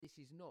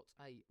is not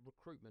a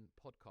recruitment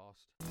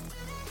podcast.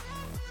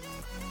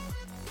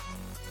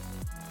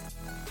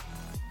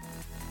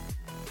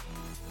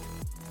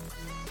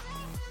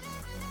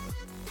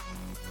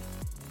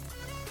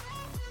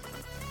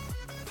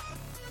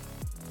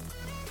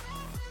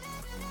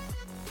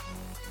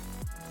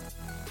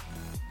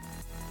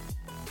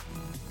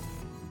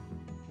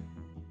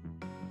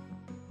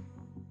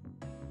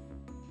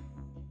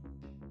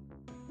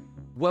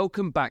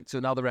 Welcome back to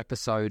another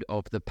episode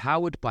of the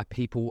Powered by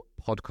People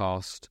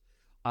podcast.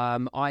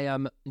 I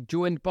am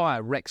joined by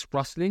Rex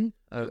Rustling.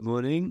 Good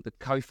morning. The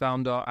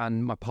co-founder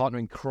and my partner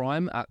in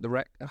crime at the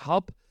Rec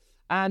Hub.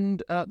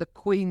 And the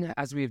queen,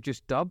 as we have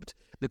just dubbed,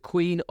 the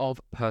queen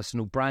of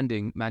personal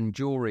branding,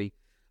 Manjuri.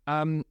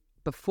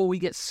 Before we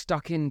get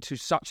stuck into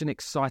such an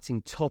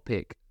exciting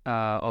topic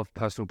of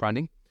personal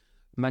branding,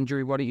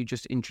 Manjuri, why don't you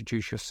just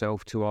introduce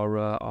yourself to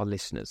our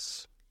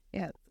listeners?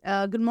 Yeah.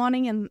 Good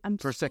morning, and I'm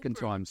for a second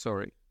time.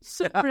 Sorry.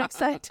 Super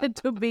excited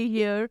to be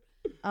here.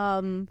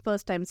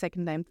 First time,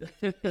 second time,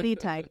 three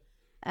time,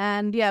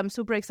 and yeah, I'm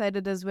super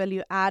excited as well.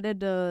 You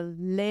added a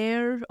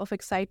layer of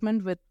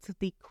excitement with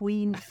the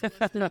queen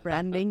personal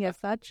branding as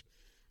such.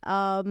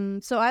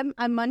 So I'm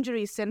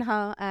Manjuri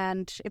Sinha,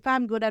 and if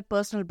I'm good at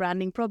personal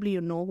branding, probably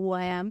you know who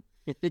I am.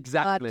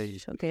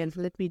 Exactly. But, okay,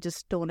 let me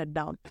just tone it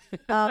down.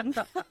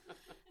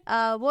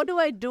 What do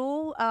I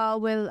do?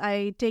 Well,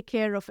 I take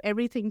care of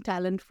everything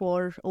talent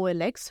for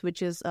OLX,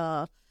 which is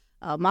a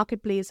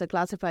marketplace, a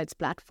classifieds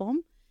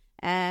platform,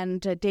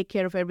 and take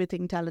care of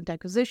everything talent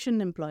acquisition,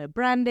 employer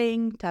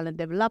branding, talent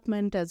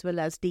development, as well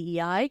as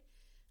DEI.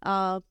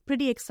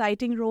 Pretty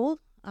exciting role.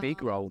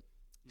 Big role.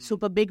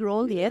 Super big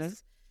role,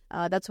 yes.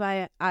 That's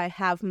why I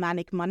have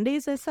manic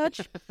Mondays as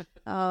such.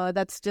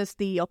 That's just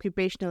the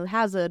occupational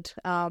hazard.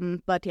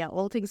 But yeah,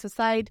 all things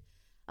aside,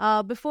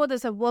 before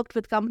this, I've worked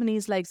with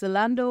companies like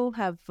Zalando,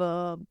 have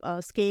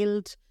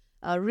scaled,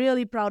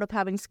 really proud of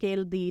having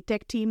scaled the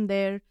tech team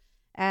there,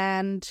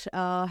 and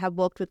have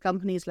worked with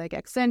companies like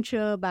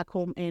Accenture back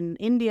home in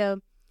India.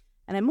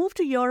 And I moved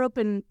to Europe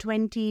in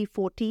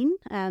 2014,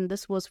 and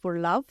this was for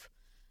love.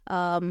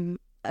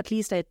 At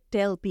least I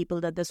tell people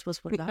that this was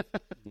for love.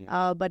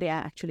 But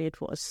yeah, actually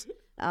it was.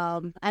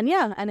 And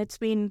it's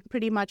been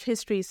pretty much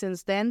history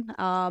since then.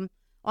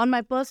 On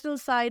my personal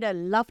side, I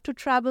love to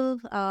travel.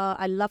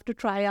 I love to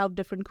try out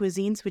different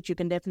cuisines, which you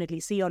can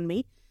definitely see on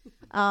me.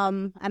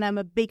 And I'm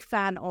a big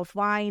fan of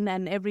wine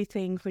and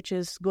everything which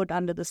is good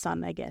under the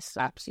sun, I guess.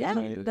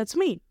 Absolutely. Yeah, that's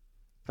me.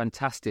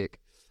 Fantastic.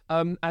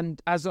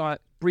 And as I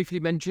briefly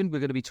mentioned, we're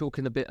going to be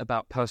talking a bit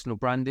about personal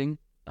branding.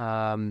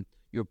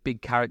 You're a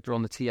big character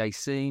on the TA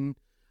scene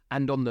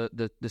and on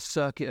the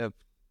circuit of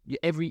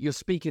you're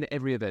speaking at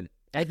every event.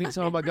 Every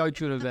time I go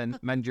to an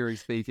event,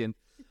 Manjuri's speaking.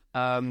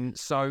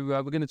 So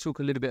we're going to talk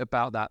a little bit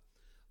about that.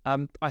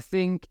 I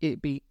think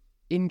it'd be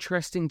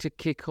interesting to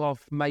kick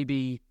off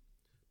maybe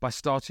by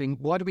starting,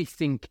 why do we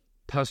think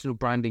personal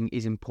branding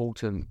is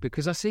important?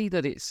 Because I see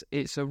that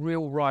it's a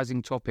real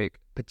rising topic,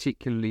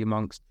 particularly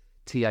amongst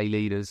TA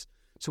leaders.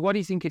 So why do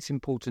you think it's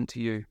important to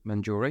you,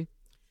 Manjuri?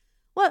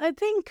 Well, I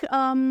think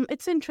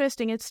it's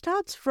interesting. It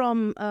starts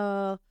from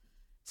a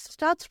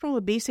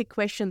basic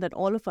question that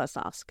all of us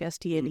ask as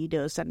TA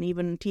leaders and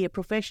even TA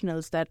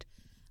professionals, that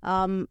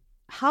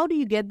how do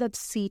you get that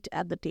seat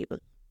at the table?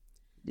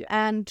 Yeah.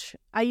 And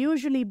I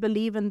usually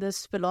believe in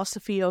this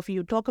philosophy of,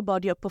 you talk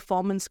about your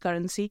performance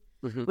currency,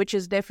 which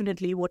is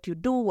definitely what you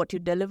do, what you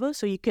deliver.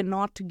 So you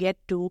cannot get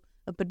to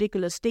a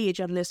particular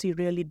stage unless you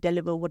really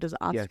deliver what is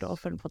asked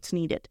of and what's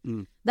needed.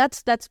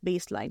 That's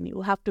baseline.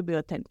 You have to be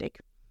authentic.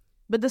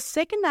 But the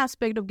second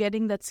aspect of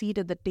getting that seat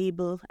at the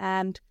table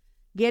and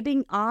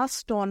getting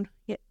asked on,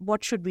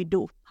 what should we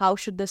do? How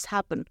should this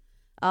happen?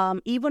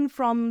 Even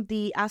from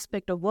the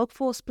aspect of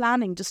workforce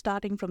planning, just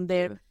starting from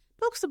there,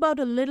 talks about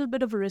a little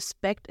bit of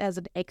respect as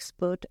an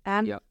expert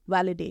and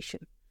validation.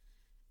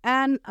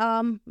 And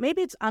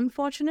maybe it's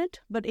unfortunate,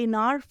 but in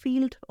our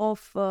field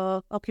of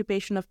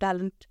occupation of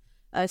talent,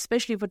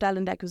 especially for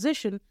talent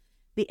acquisition,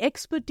 the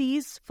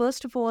expertise,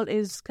 first of all,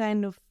 is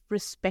kind of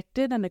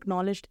respected and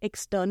acknowledged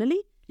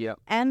externally. Yeah.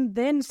 And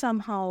then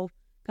somehow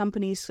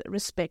companies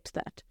respect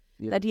that.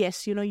 Yeah. That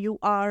yes, you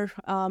are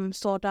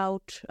sought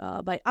out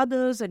by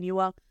others and you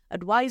are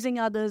advising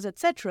others,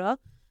 etc.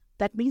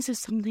 That means there's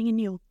something in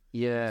you.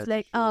 Yeah, it's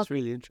like, it's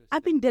really interesting.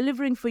 I've been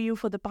delivering for you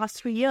for the past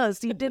 3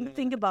 years. You didn't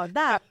think about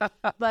that,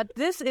 but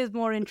this is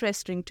more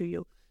interesting to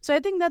you. So I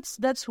think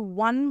that's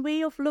one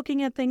way of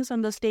looking at things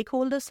on the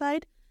stakeholder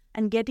side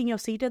and getting your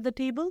seat at the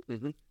table.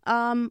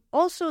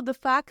 Also, the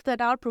fact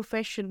that our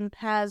profession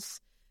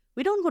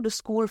we don't go to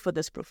school for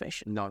this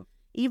profession. No.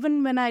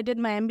 Even when I did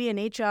my MBA in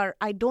HR,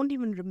 I don't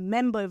even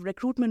remember if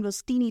recruitment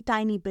was teeny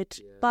tiny bit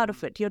part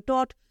of it. You're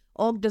taught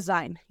org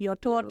design, you're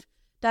taught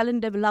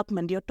talent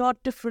development, you're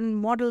taught different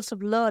models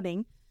of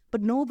learning,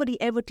 but nobody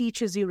ever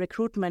teaches you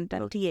recruitment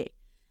and TA.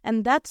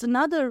 And that's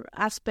another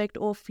aspect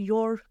of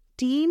your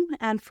team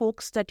and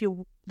folks that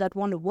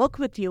want to work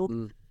with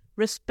you,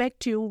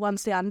 respect you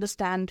once they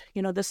understand,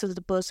 this is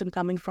the person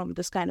coming from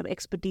this kind of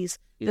expertise.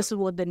 This is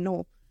what they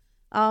know.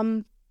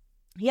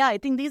 yeah, I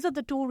think these are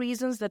the two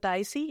reasons that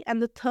I see.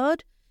 And the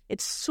third,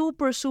 it's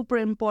super, super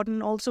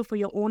important also for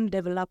your own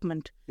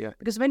development. Yeah.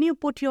 Because when you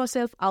put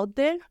yourself out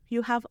there,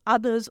 you have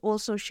others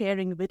also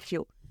sharing with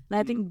you. And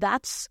I think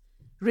that's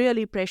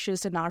really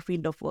precious in our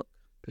field of work.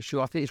 For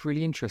sure. I think it's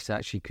really interesting,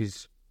 actually,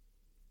 because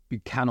you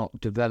cannot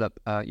develop,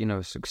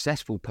 a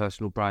successful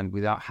personal brand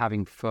without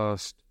having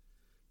first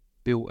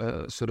built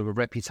a sort of a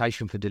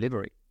reputation for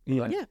delivery.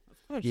 Yeah, of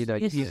course. You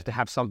have to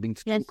have something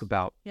to talk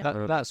about.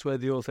 Yeah. That's where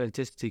the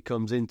authenticity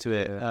comes into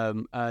it. Yeah.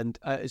 And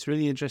it's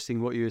really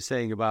interesting what you were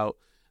saying about,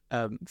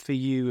 for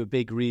you, a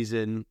big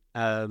reason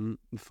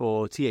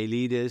for TA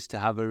leaders to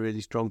have a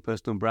really strong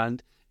personal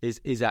brand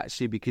is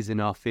actually because in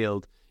our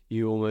field,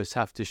 you almost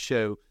have to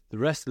show the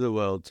rest of the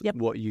world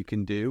what you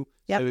can do,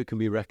 so it can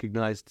be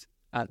recognized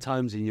at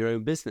times in your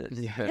own business.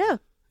 Yeah.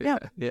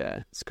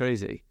 It's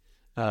crazy.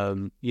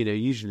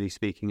 Usually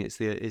speaking, it's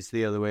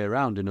the other way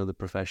around in other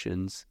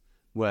professions,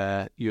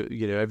 where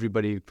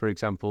everybody, for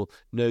example,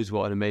 knows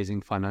what an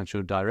amazing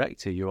financial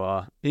director you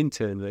are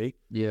internally.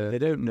 Yeah, they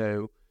don't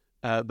know,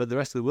 but the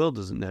rest of the world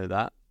doesn't know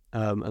that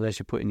unless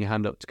you're putting your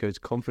hand up to go to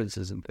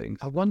conferences and things.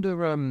 I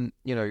wonder,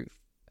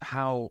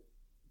 how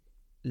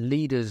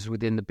leaders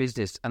within the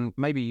business, and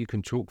maybe you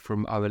can talk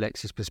from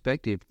OLX's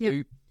perspective.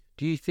 Do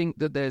you think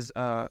that there's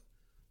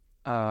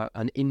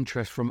an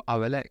interest from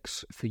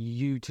OLX for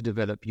you to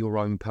develop your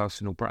own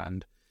personal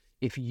brand?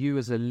 If you,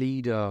 as a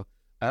leader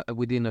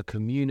within a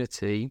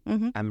community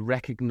and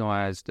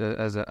recognised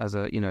as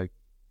a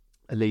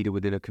leader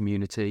within a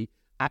community,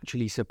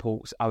 actually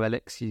supports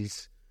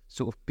OLX's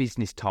sort of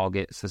business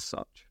targets as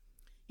such.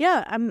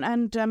 Yeah,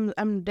 I'm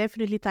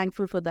definitely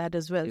thankful for that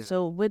as well. Yeah.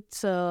 So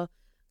with a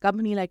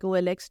company like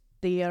OLX,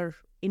 they are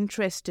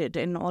interested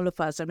in all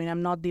of us. I mean,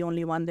 I'm not the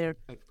only one. There are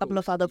a couple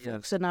of other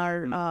folks in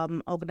our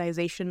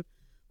organization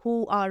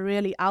who are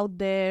really out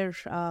there.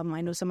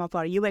 I know some of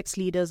our UX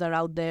leaders are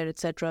out there,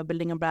 etc.,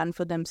 building a brand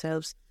for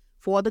themselves,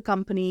 for the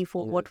company,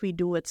 for what we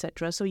do,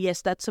 etc. So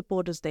yes, that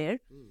support is there.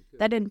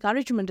 That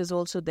encouragement is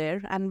also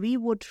there. And we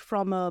would,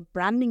 from a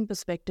branding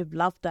perspective,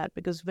 love that,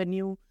 because when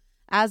you,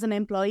 as an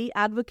employee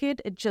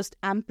advocate, it just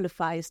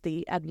amplifies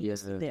the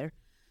advocacy there.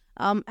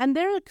 And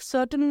there are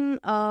certain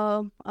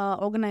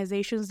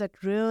organizations that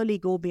really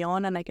go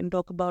beyond, and I can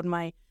talk about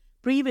my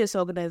previous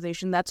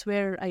organization. That's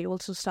where I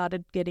also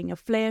started getting a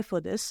flair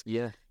for this.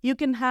 Yeah. You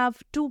can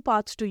have two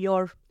parts to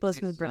your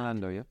personal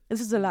brand. Zalando, yeah?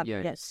 This is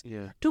Zalando, yes.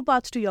 Yeah. Two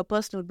parts to your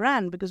personal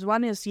brand, because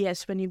one is,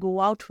 yes, when you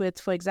go out with,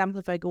 for example,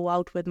 if I go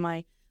out with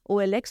my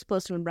OLX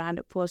personal brand,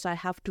 of course, I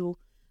have to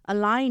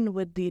align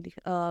with the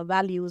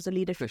values, the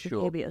leadership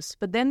behaviors.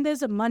 But then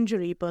there's a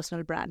Manjari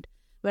personal brand,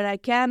 where I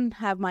can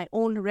have my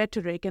own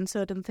rhetoric and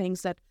certain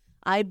things that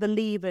I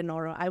believe in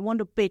or I want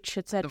to pitch,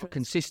 etc.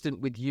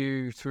 Consistent with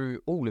you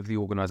through all of the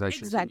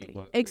organizations.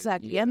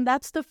 Exactly. Yeah. And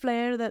that's the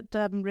flair that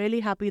I'm really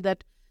happy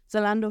that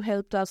Zalando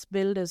helped us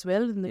build as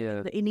well in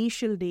the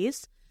initial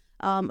days.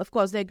 Of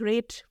course, they're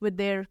great with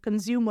their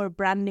consumer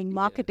branding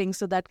marketing,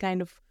 so that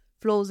kind of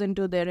flows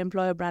into their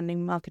employer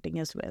branding marketing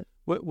as well.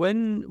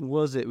 When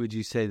was it, would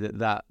you say,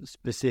 that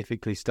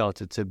specifically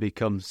started to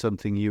become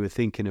something you were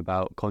thinking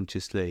about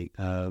consciously?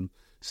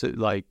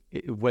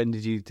 When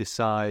did you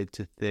decide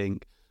to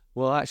think,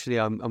 well, actually,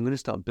 I'm going to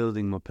start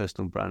building my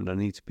personal brand. I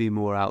need to be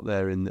more out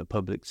there in the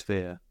public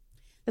sphere.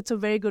 That's a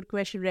very good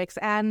question, Rex.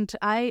 And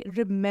I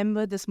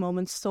remember this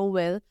moment so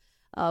well.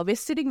 We're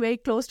sitting very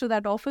close to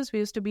that office. We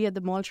used to be at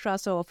the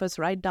Mallstrasse office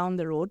right down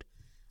the road.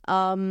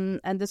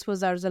 And this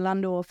was our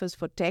Zalando office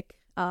for tech.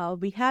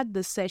 We had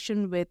this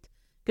session with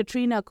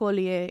Katrina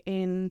Collier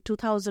in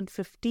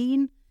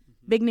 2015,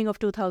 beginning of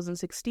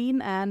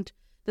 2016. And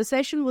the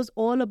session was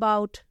all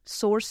about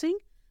sourcing,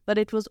 but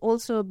it was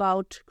also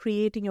about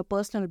creating your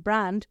personal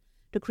brand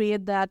to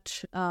create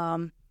that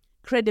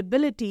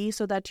credibility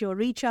so that your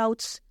reach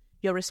outs,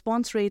 your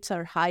response rates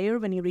are higher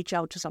when you reach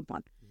out to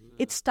someone.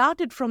 It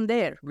started from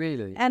there.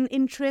 Really? And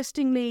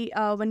interestingly,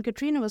 when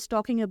Katrina was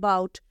talking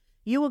about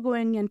you were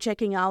going and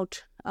checking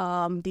out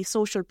the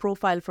social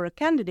profile for a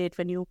candidate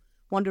when you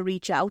want to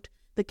reach out,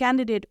 the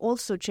candidate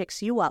also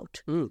checks you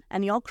out,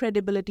 and your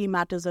credibility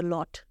matters a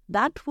lot.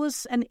 That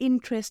was an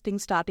interesting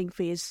starting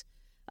phase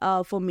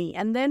for me.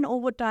 And then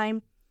over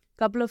time,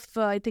 couple of,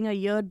 I think a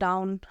year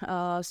down,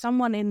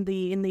 someone in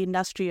the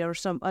industry or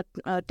some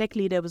tech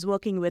leader I was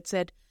working with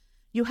said,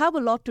 you have a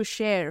lot to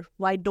share,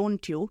 why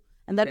don't you?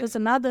 And that was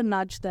another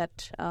nudge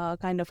that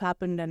kind of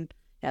happened. And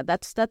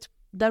that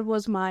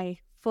was my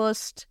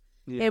first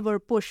ever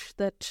push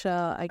that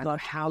I got.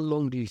 And how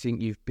long do you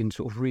think you've been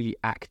sort of really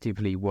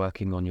actively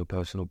working on your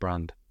personal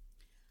brand?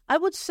 I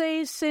would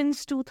say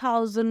since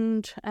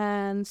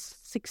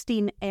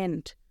 2016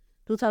 end.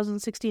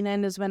 2016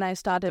 end is when I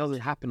started. It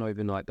doesn't happen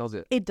overnight, does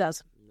it? It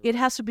does. It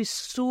has to be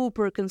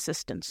super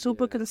consistent.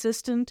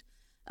 Consistent.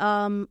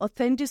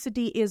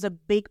 Authenticity is a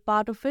big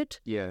part of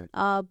it. Yeah.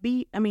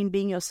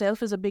 Being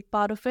yourself is a big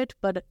part of it,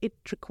 but it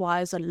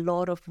requires a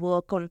lot of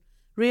work on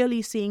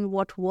really seeing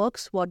what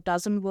works, what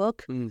doesn't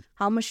work,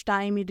 how much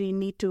time you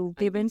need to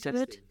give into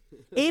it.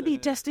 A/B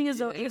testing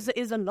is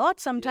a lot.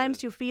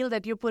 Sometimes you feel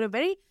that you put a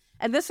very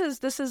And this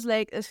is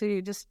like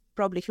just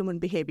probably human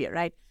behavior,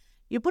 right?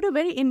 You put a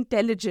very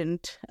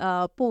intelligent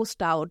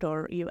post out,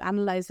 or you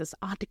analyze this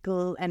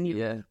article and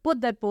you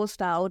put that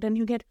post out, and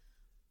you get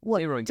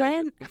what,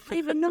 10,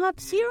 even not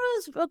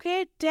zeros,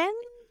 okay, 10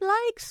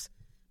 likes,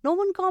 no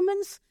one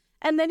comments,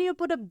 and then you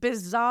put a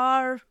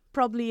bizarre,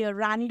 probably a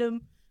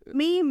random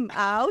meme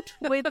out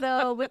with a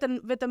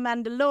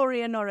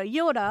Mandalorian or a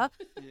Yoda,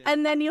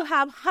 and then you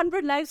have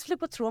 100 likes.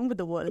 Flip, what's wrong with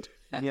the world?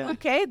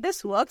 Okay,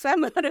 this works. I'm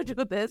going to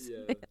do this.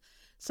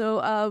 So,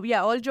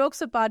 all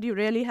jokes apart, you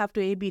really have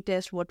to A/B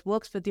test what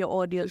works with your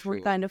audience.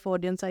 What kind of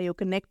audience are you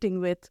connecting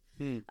with?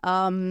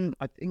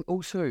 I think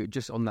also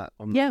just on that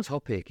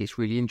topic, it's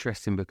really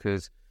interesting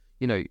because,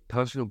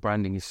 personal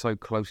branding is so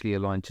closely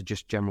aligned to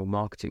just general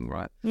marketing,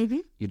 right? Mm-hmm.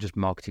 You're just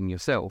marketing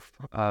yourself.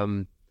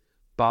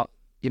 But,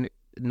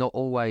 not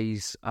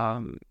always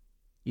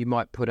you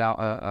might put out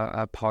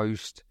a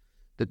post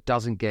that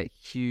doesn't get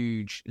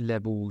huge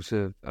levels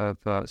of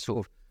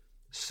sort of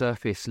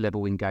surface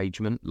level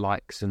engagement,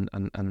 likes and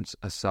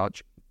as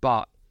such,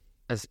 but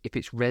as if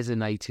it's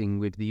resonating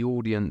with the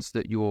audience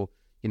that you're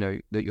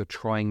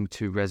trying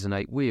to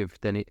resonate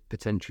with, then it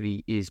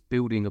potentially is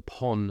building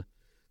upon,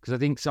 because I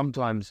think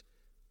sometimes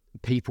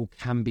people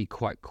can be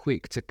quite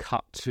quick to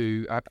cut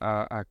to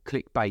a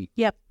clickbait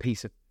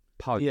piece of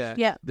post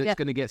that's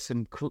going to get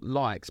some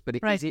likes, but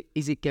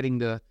is it getting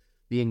the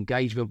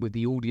engagement with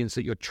the audience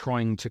that you're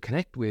trying to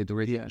connect with,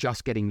 or is it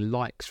just getting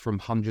likes from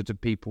hundreds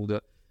of people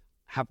that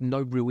have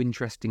no real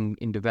interest in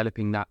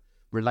developing that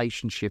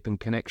relationship and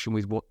connection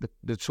with what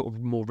the sort of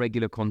more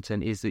regular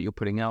content is that you're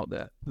putting out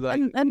there?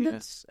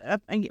 That's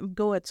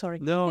go ahead. Sorry.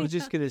 No, I was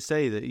just going to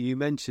say that you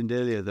mentioned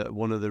earlier that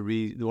one of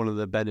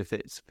the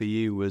benefits for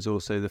you was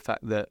also the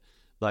fact that,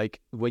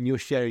 like, when you're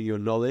sharing your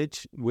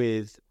knowledge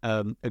with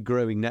a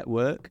growing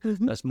network,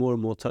 that's more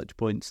and more touch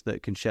points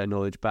that can share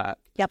knowledge back.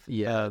 Yep.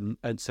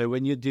 And so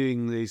when you're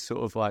doing these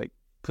sort of like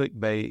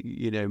clickbait,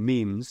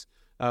 memes,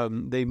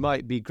 they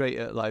might be great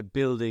at like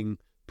building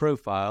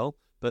profile,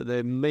 but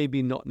they're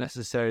maybe not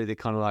necessarily the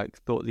kind of like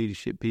thought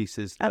leadership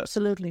pieces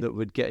that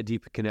would get a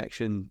deeper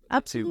connection.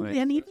 Absolutely.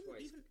 And even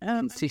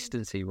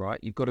consistency, right?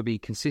 You've got to be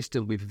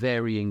consistent with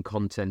varying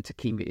content to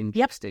keep it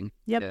interesting.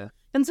 Yep. Yeah.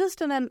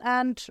 Consistent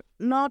and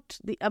not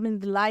the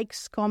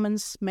likes,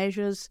 comments,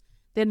 measures,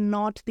 they're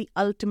not the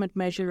ultimate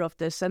measure of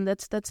this. And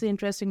that's the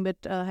interesting bit,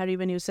 Harry,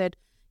 when you said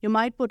you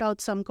might put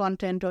out some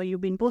content or you've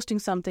been posting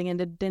something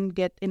and it didn't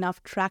get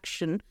enough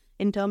traction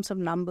in terms of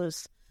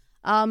numbers.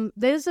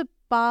 There's a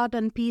part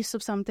and piece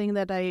of something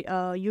that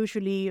I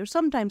usually or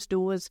sometimes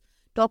do is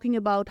talking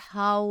about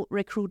how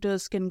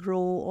recruiters can grow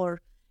or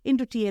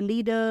into TA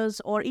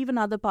leaders or even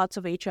other parts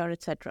of HR,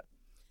 etc.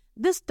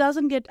 This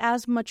doesn't get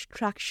as much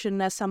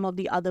traction as some of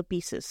the other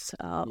pieces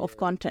of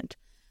content.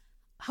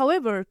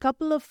 However,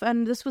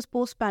 and this was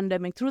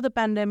post-pandemic. Through the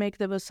pandemic,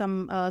 there was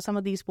some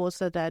of these posts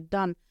that I had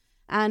done.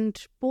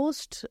 And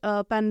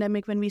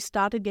post-pandemic, when we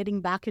started getting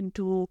back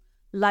into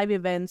live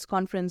events,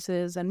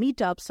 conferences, and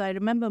meetups, I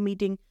remember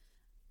meeting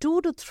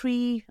 2 to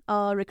 3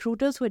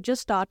 recruiters who had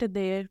just started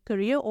their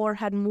career or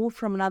had moved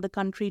from another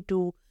country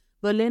to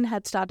Berlin,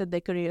 had started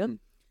their career.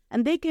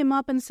 And they came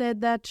up and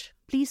said that,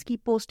 please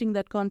keep posting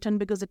that content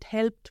because it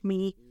helped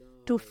me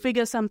to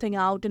figure something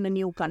out in a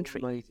new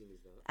country.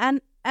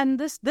 And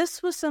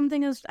this was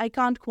something as I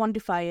can't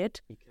quantify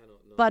it,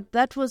 but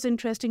that was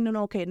interesting to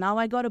know. Okay, now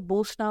I got a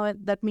boost. Now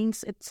that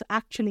means it's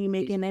actually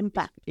making an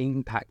impact,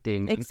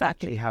 impacting,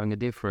 exactly, actually having a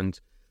difference.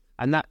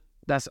 And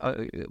that's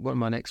one of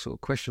my next sort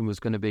of question was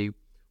going to be,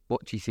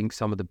 what do you think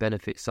some of the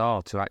benefits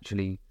are to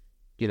actually,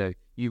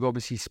 you've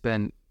obviously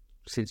spent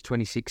since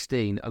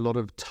 2016 a lot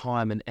of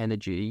time and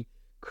energy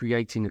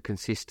creating a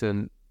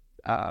consistent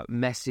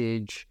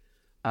message,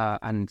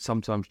 and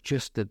sometimes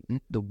just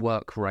the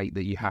work rate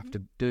that you have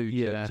to do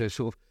to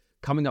sort of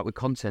coming up with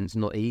content's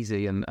not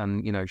easy, and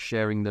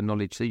sharing the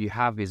knowledge that you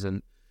have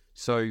isn't.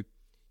 So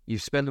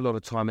you've spent a lot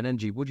of time and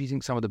energy. What do you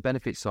think some of the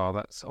benefits are?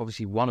 That's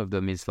obviously one of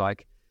them is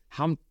like,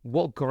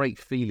 what great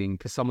feeling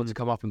for someone to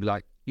come up and be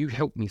like, you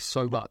helped me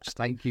so much,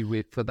 thank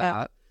you for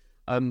that.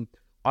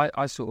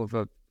 I sort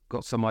of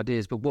got some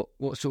ideas, but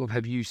what sort of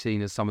have you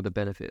seen as some of the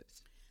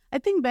benefits? I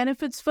think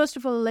benefits, first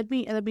of all, let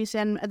me say,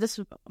 and this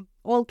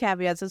all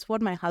caveats, is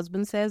what my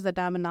husband says, that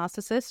I'm a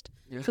narcissist.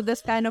 Yeah. So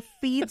this kind of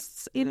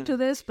feeds into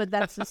this, but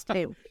that's his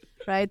claim,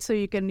 right? So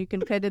you can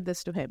credit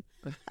this to him.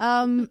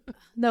 So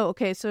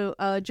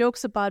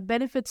jokes apart,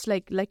 benefits,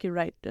 like you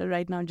right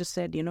now just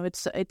said,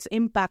 it's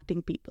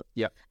impacting people.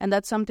 Yeah. And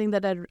that's something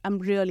that I'm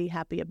really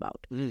happy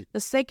about. The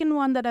second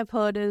one that I've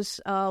heard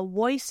is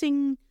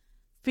voicing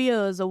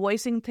fears or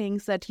voicing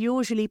things that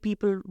usually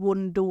people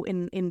wouldn't do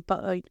in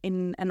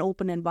an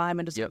open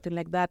environment or something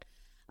like that.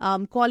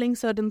 Calling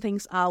certain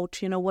things out,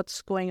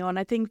 what's going on.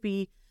 I think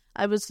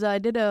I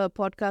did a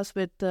podcast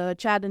with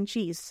Chad and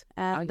Cheese,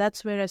 and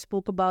that's where I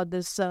spoke about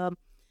this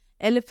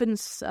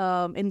elephants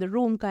in the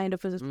room kind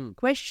of a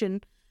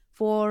question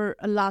for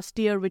last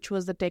year, which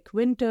was the tech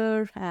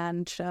winter,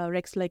 and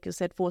Rex, like you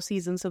said, 4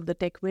 seasons of the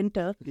tech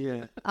winter.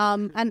 Yeah.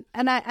 And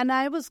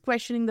I was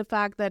questioning the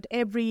fact that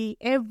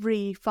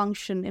every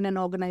function in an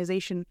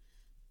organization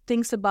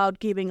thinks about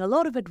giving a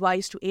lot of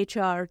advice to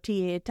HR,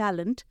 TA,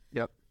 talent.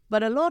 Yep.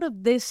 But a lot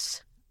of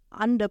this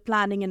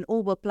under-planning and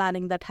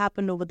over-planning that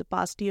happened over the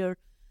past year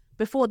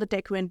before the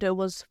tech winter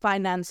was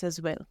finance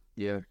as well.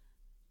 Yeah.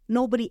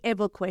 Nobody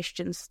ever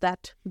questions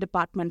that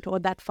department or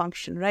that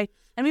function, right?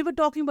 And we were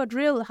talking about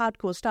real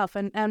hardcore stuff.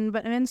 And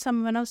when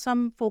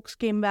some folks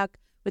came back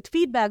with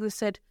feedback, they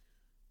said,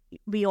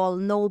 we all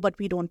know, but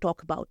we don't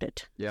talk about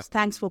it. Yeah.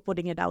 Thanks for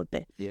putting it out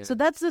there. Yeah. So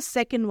that's the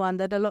second one,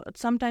 that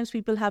sometimes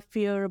people have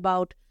fear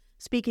about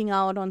speaking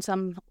out on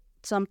some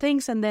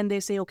things, and then they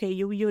say, okay,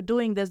 you're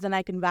doing this, then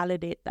I can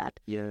validate that.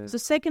 Yeah. So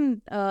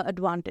second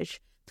advantage.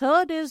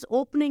 Third is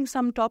opening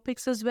some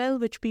topics as well,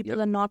 which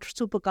people are not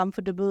super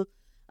comfortable.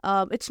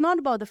 It's not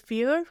about the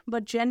fear,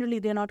 but generally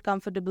they're not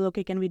comfortable.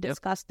 Okay, can we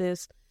discuss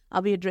this?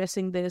 Are we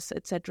addressing this,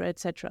 etc.,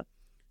 etc.?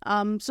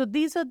 So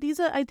these are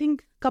I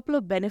think a couple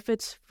of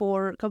benefits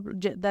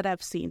that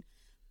I've seen.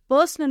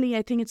 Personally,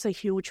 I think it's a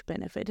huge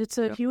benefit. It's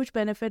a huge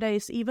benefit.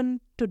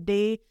 Even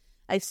today,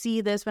 I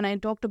see this when I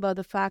talked about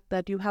the fact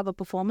that you have a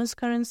performance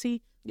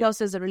currency, yes,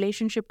 there's a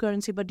relationship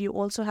currency, but you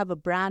also have a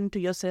brand to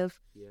yourself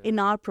in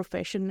our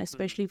profession,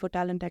 especially for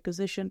talent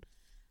acquisition,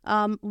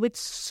 with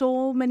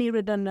so many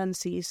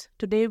redundancies.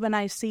 Today, when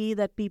I see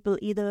that people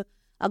either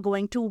are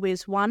going two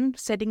ways, one,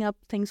 setting up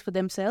things for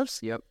themselves.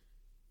 Yep.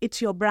 It's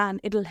your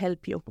brand. It'll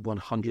help you.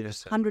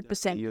 100%.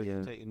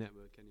 100%.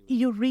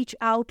 You reach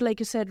out, like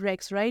you said,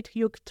 Rex, right?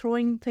 You're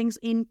throwing things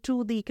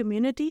into the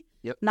community.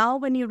 Yep. Now,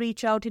 when you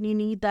reach out and you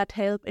need that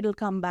help, it'll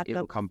come back.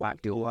 It'll come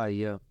back your way,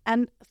 yeah.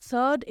 And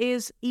third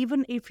is,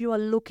 even if you are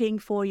looking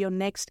for your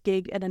next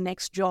gig and a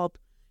next job,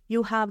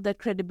 you have that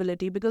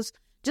credibility. Because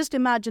just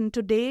imagine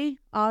today,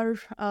 our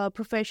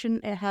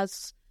profession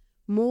has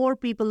more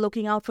people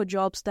looking out for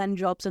jobs than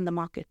jobs in the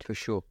market. For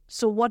sure.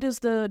 So what is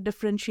the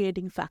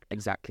differentiating factor?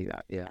 Exactly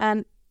that, yeah.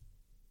 And,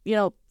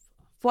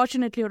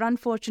 fortunately or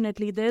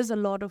unfortunately, there's a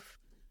lot of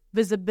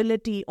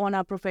visibility on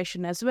our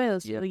profession as well.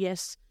 So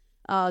yes,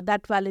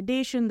 that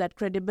validation, that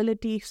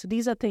credibility. So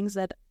these are things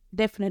that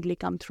definitely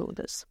come through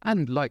this.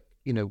 And like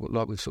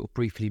we've sort of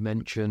briefly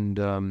mentioned,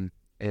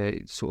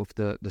 sort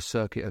of the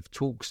circuit of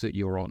talks that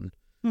you're on,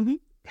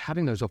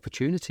 having those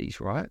opportunities,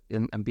 right?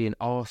 And being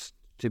asked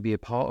to be a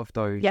part of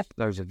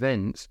those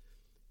events,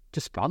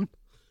 just fun.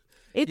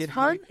 It's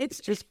fun. It's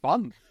just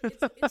fun.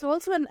 It's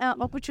also an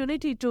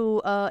opportunity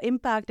to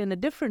impact in a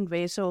different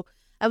way. So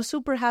I was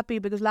super happy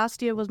because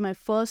last year was my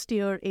first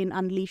year in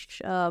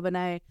Unleash when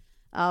I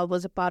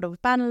was a part of a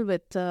panel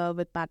with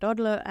Pat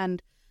Odler.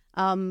 And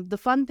the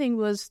fun thing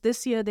was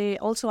this year they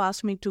also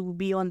asked me to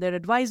be on their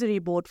advisory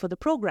board for the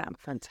program.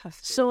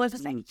 Fantastic. So I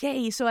was like,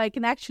 yay! So I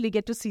can actually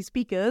get to see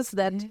speakers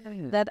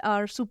that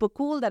are super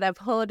cool, that I've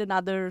heard in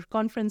other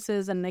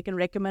conferences, and I can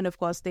recommend. Of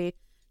course, they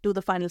do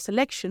the final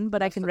selection,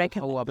 but I can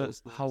recommend.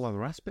 Whole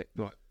other aspect,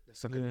 right?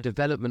 It's like a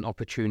development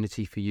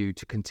opportunity for you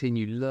to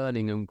continue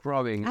learning and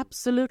growing.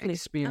 Absolutely.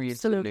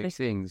 Experiencing new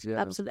things. Yeah.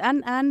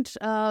 Absolutely. And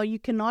you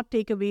cannot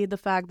take away the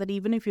fact that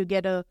even if you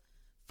get a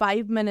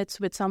 5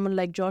 minutes with someone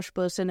like Josh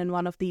Person in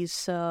one of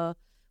these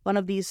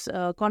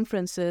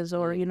conferences,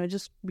 or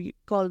just be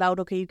called out,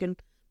 okay, you can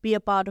be a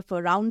part of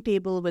a round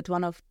table with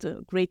one of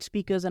the great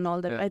speakers and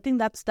all that. I think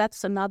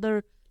that's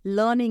another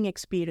learning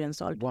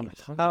experience altogether.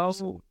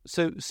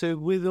 100%. So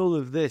with all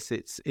of this,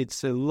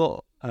 it's a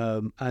lot,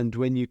 and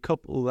when you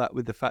couple that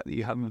with the fact that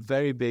you have a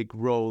very big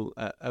role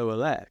at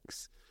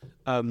OLX,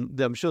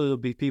 I'm sure there'll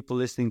be people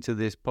listening to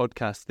this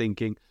podcast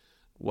thinking,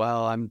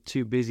 well, I'm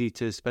too busy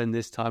to spend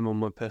this time on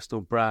my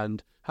personal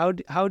brand. How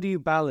do you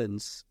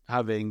balance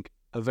having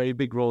a very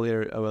big role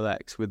here at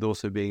OLX with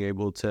also being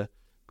able to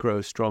grow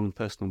a strong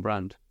personal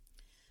brand?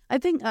 I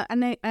think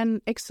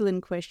an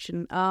excellent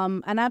question.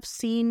 And I've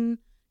seen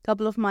a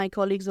couple of my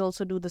colleagues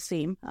also do the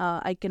same.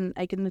 I can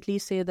at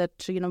least say that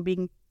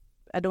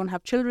I don't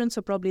have children,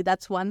 so probably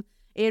that's one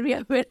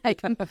area where I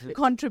can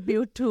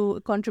contribute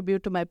to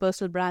my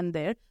personal brand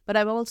there. But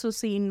I've also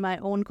seen my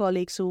own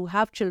colleagues who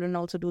have children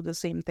also do the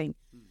same thing.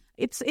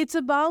 It's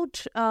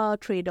about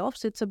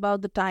trade-offs. It's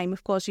about the time.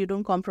 Of course, you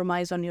don't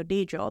compromise on your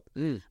day job,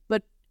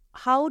 but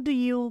how do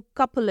you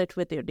couple it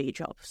with your day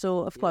job? So,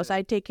 of course,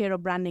 I take care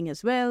of branding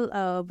as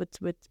well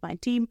with my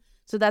team.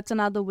 So that's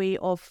another way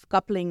of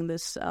coupling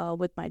this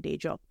with my day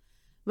job.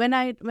 When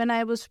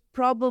I was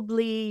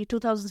probably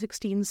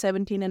 2016,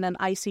 17 in an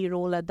IC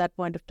role at that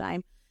point of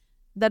time,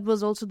 that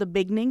was also the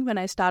beginning when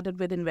I started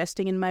with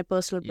investing in my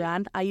personal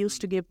brand. I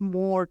used to give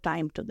more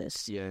time to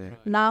this.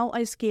 Now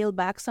I scale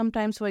back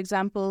sometimes. For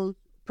example,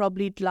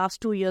 probably the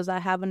last 2 years, I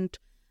haven't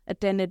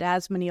attended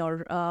as many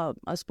or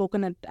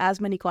spoken at as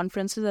many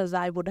conferences as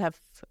I would have,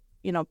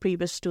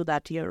 previous to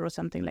that year or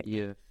something like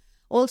that.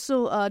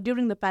 Also,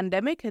 during the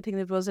pandemic, I think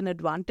it was an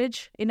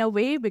advantage in a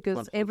way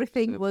because 100%.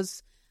 Everything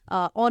was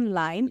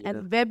online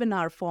and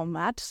webinar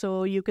format,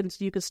 so you can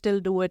still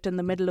do it in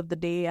the middle of the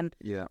day and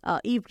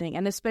evening,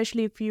 and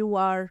especially if you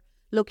are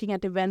looking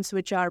at events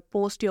which are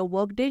post your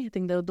workday, I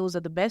think those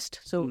are the best.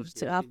 So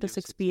after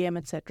 6 p.m.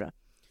 etc.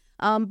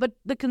 But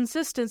the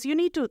consistency, you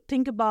need to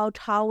think about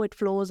how it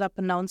flows up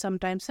and down.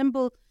 Sometimes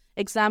simple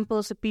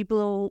examples of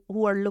people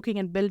who are looking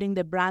at building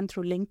their brand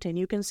through LinkedIn.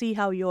 You can see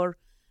how your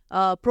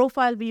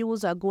profile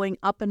views are going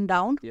up and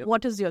down. Yep.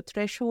 What is your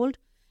threshold?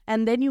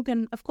 And then you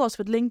can, of course,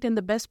 with LinkedIn,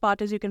 the best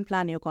part is you can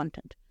plan your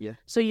content. Yeah.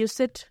 So you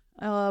sit,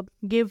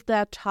 give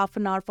that half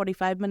an hour,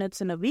 45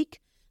 minutes in a week.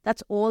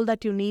 That's all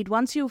that you need.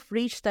 Once you've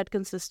reached that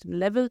consistent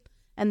level,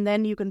 and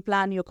then you can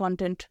plan your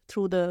content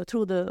through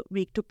the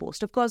week to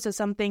post. Of course, there's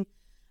something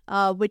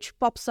which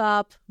pops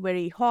up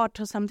very hot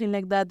or something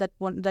like that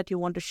you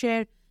want to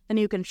share, and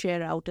you can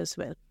share out as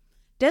well.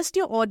 Test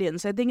your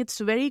audience. I think it's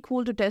very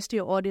cool to test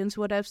your audience.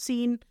 What I've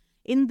seen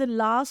in the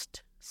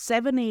last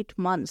 7-8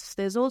 months,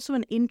 there's also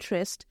an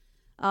interest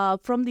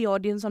from the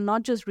audience on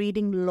not just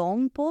reading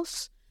long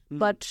posts,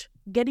 but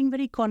getting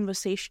very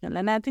conversational.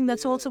 And I think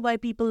that's also why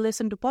people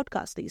listen to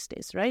podcasts these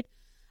days, right?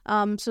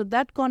 So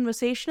that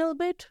conversational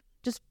bit,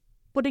 just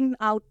putting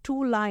out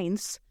 2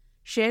 lines,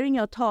 sharing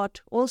your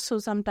thought, also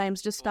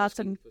sometimes just starts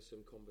an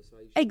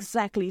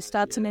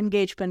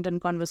engagement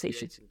and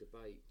conversation.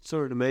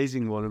 Saw an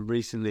amazing one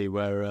recently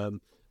where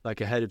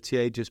like a head of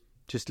TA just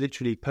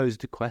literally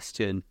posed a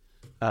question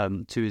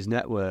to his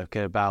network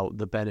about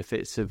the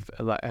benefits of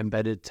like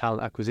embedded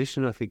talent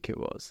acquisition. I think it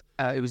was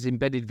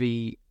embedded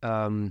v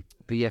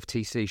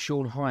FTC.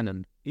 Sean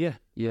Hynan. Yeah.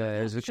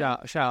 It was a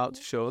shout out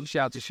to Sean.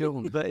 Shout out to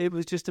Sean. But it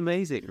was just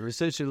amazing. It was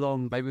such a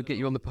long. Maybe we'll get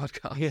you on the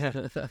podcast.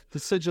 Yeah,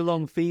 there's such a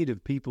long feed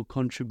of people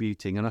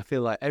contributing, and I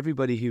feel like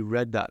everybody who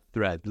read that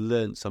thread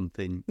learned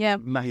something. Yeah,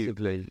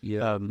 massively.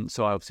 Yeah.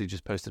 So I obviously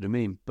just posted a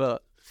meme,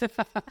 but.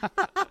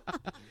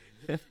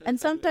 And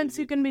sometimes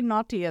you can be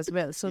naughty as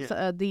well. So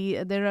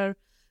there are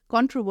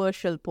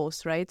controversial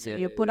posts, right? So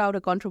you put out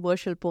a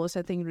controversial post.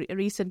 I think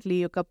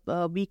recently,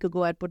 a week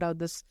ago, I put out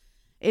this.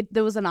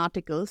 There was an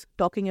article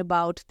talking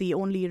about the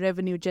only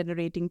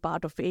revenue-generating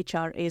part of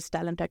HR is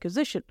talent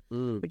acquisition,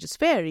 which is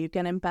fair. You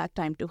can impact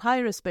time to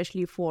hire,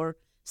 especially for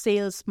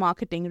sales,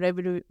 marketing,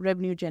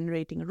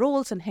 revenue-generating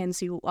roles, and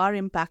hence you are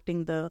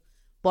impacting the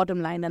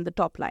bottom line and the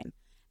top line.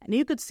 And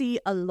you could see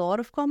a lot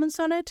of comments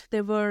on it.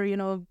 There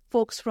were,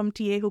 folks from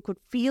TA who could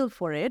feel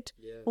for it,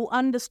 who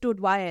understood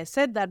why I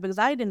said that, because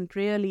I didn't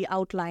really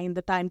outline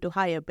the time to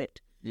hire bit.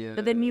 Yeah.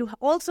 But then you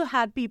also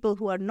had people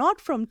who are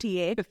not from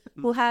TA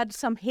who had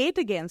some hate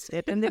against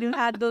it, and then you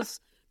had those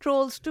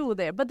trolls too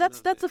there. But that's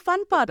the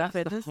fun part of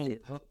it.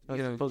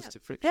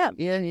 Positive friction.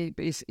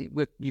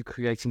 You're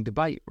creating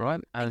debate,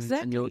 right?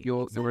 And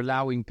you're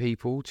allowing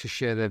people to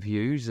share their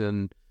views,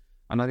 and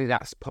I think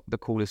that's the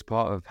coolest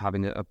part of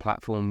having a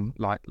platform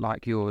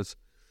like yours.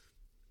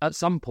 At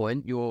some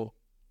point, your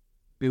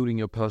building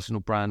your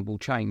personal brand will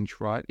change,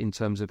 right? In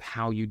terms of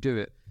how you do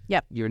it.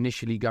 Yep. You're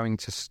initially going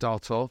to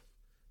start off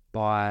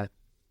by,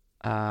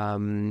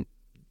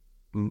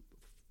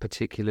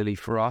 particularly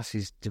for us,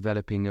 is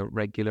developing a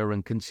regular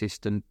and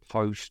consistent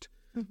post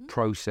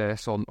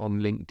process on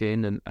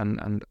LinkedIn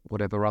and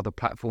whatever other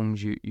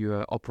platforms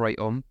you operate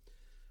on.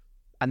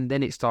 And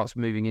then it starts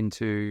moving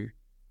into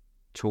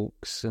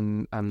talks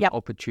and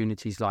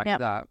opportunities like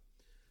that.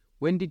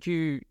 When did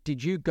you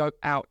go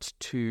out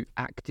to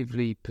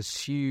actively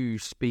pursue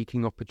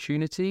speaking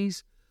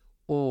opportunities,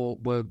 or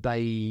were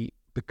they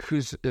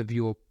because of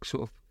your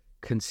sort of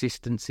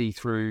consistency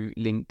through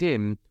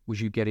LinkedIn?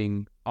 Was you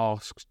getting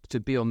asked to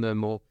be on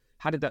them, or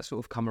how did that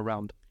sort of come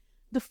around?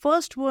 The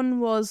first one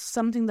was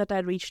something that I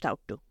reached out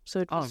to.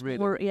 So it was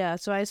really?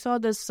 So I saw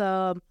this.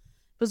 It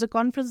was a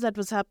conference that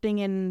was happening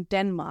in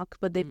Denmark,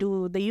 but they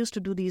used to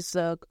do these.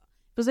 It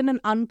was in an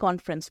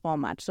unconference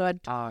format. So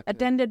I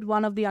attended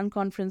one of the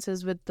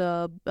unconferences with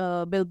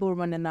Bill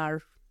Burman in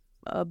our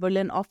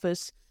Berlin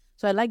office.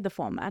 So I like the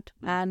format,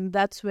 and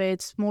that's where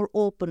it's more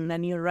open,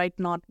 and you're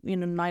not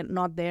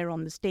there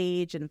on the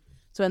stage, and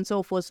so on and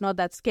so forth. It's not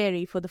that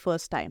scary for the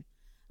first time.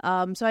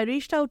 So I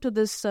reached out to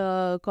this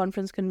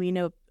conference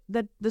convener.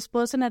 That this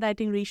person had, I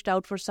think, reached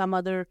out for some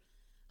other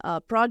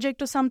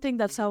project or something.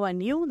 That's how I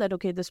knew that,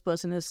 okay, this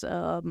person is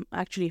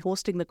actually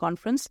hosting the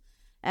conference.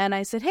 And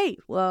I said, hey,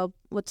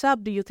 what's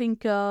up? Do you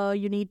think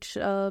you need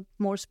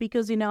more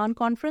speakers in our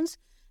conference?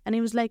 And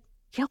he was like,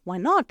 yeah, why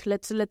not?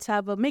 Let's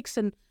have a mix.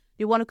 And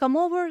you want to come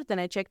over? Then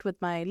I checked with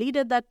my lead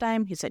at that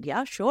time. He said,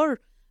 yeah,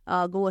 sure.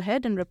 Go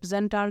ahead and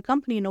represent our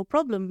company, no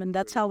problem. And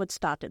that's how it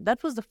started.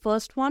 That was the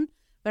first one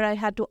where I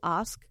had to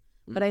ask.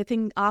 But I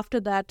think after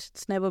that,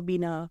 it's never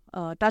been a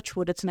touch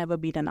wood. It's never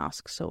been an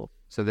ask. So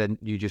then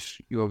you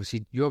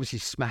obviously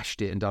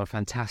smashed it and done a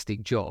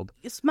fantastic job.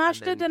 You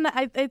smashed it, and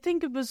I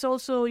think it was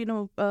also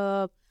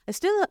I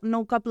still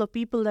know a couple of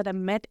people that I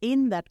met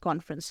in that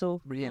conference.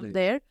 So really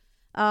there.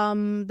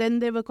 Then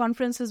there were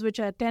conferences which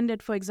I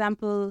attended. For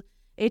example,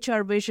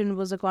 HR Vision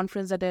was a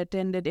conference that I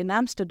attended in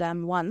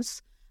Amsterdam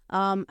once.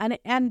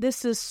 And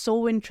this is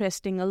so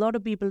interesting. A lot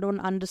of people don't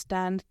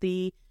understand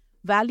the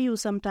value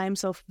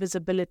sometimes of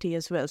visibility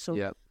as well.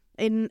 So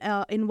in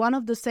one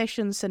of the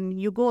sessions, and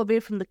you go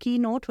away from the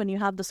keynote when you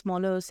have the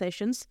smaller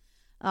sessions,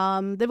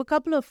 there were a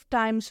couple of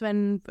times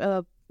when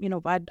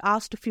I'd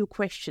asked a few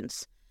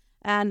questions,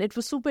 and it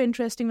was super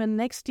interesting. When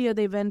next year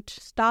the event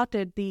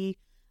started, the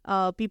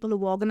people who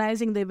were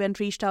organizing the event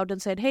reached out and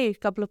said, hey, a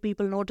couple of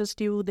people noticed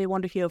you, they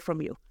want to hear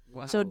from you.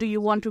 Wow. So do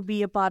you want to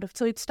be a part of,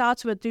 so it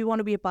starts with, do you want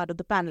to be a part of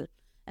the panel?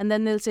 And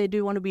then they'll say, do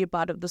you want to be a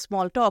part of the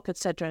small talk,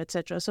 etc.,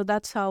 etc. So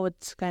that's how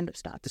it kind of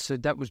starts. So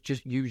that was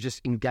just you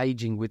just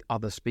engaging with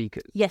other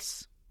speakers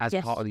Yes. as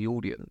Yes. part of the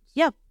audience.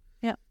 Yeah.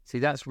 Yeah. See,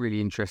 that's really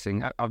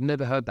interesting. I've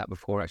never heard that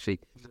before, actually.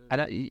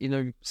 And you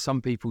know,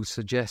 some people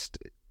suggest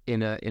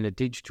in a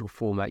digital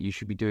format you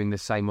should be doing the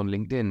same on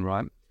LinkedIn,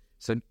 right?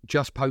 So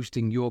just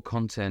posting your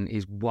content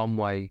is one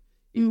way,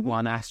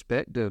 one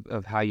aspect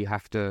of how you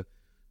have to,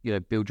 you know,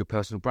 build your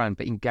personal brand.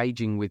 But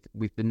engaging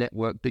with the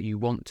network that you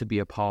want to be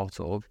a part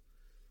of,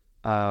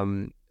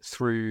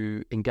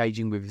 through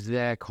engaging with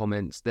their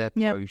comments, their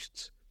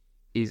posts,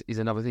 is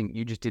another thing.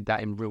 You just did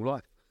that in real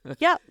life.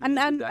 Yeah,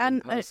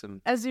 and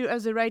person. as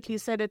you rightly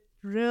said, it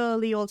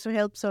really also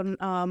helps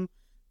on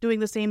doing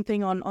the same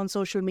thing on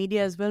social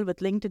media as well, with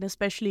LinkedIn,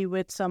 especially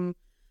with some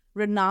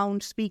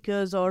renowned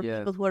speakers or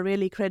people who are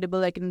really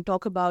credible. I can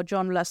talk about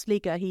John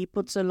Laslika. He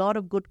puts a lot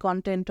of good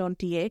content on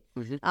TA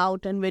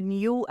out, and when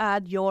you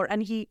add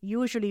and he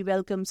usually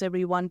welcomes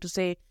everyone to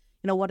say,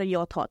 you know, what are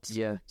your thoughts?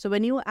 Yeah. So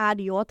when you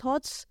add your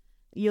thoughts,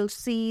 you'll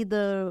see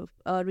the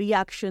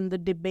reaction, the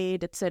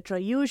debate, etc.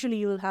 Usually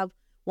you'll have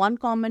one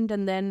comment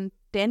and then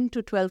 10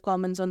 to 12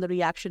 comments on the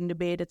reaction,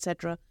 debate,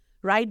 etc.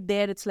 Right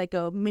there, it's like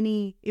a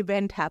mini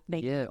event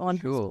happening on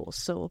his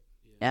post. So,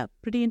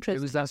 pretty interesting.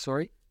 Who was that,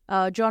 sorry?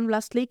 John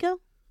Vlaslika.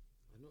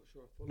 I'm not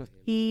sure I follow him.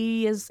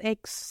 He is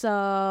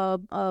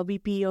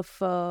ex-VP of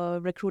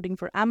recruiting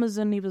for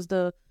Amazon. He was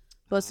the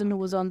person who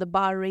was on the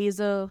Bar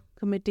Raiser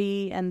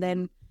committee, and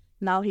then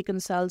now he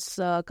consults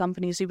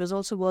companies. He was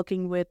also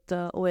working with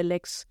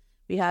OLX.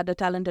 We had a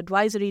talent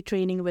advisory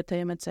training with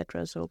him,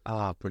 etc. So,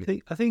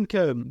 brilliant. I think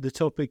the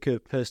topic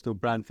of personal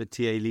brand for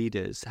TA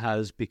leaders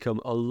has become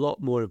a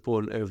lot more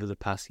important over the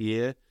past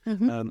year.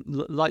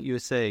 Like you were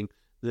saying,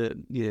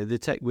 the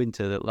tech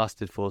winter that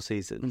lasted 4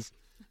 seasons.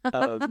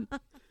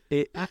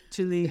 It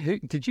actually,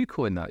 Did you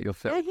coin that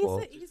yourself?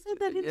 yeah, he said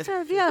that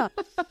himself. Yeah,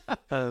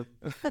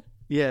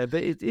 yeah,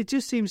 but it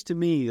just seems to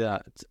me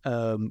that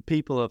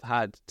people have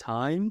had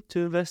time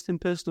to invest in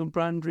personal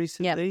brand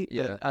recently.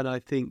 Yeah. And I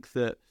think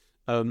that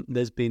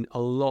there's been a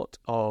lot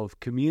of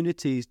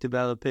communities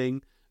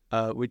developing,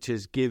 which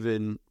has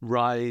given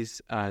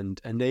rise and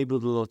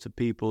enabled a lot of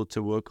people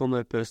to work on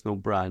their personal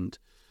brand.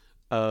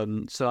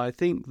 So I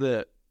think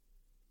that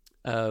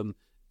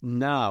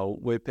now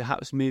we're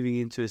perhaps moving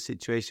into a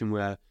situation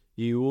where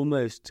you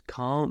almost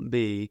can't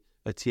be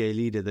a TA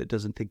leader that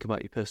doesn't think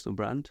about your personal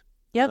brand.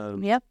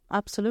 Yep,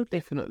 absolutely.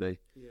 Definitely.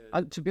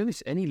 To be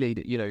honest, any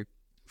leader, you know,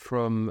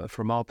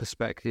 from our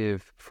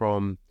perspective,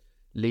 from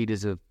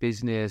leaders of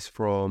business,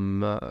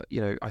 from,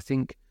 I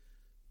think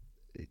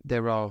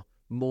there are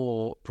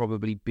more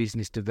probably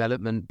business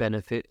development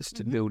benefits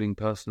to building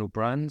personal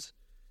brands.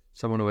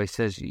 Someone always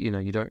says, you know,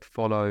 you don't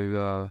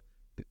follow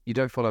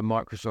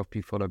Microsoft,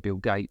 you follow Bill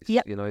Gates.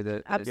 Yep. You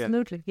know,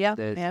 Absolutely.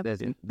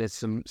 there's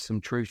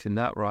some truth in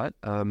that, right?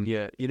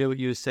 You know what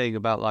you were saying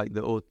about like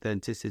the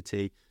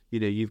authenticity. You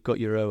know, you've got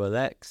your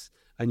OLX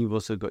and you've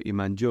also got your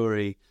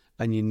Manjuri,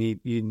 and you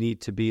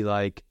need to be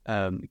like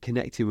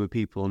connecting with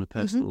people on a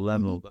personal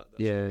level.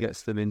 That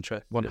gets them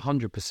interested.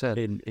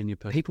 100% in your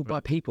personal people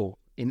brand. buy people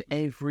in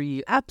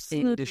every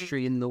Absolutely.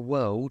 industry in the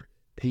world.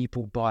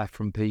 People buy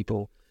from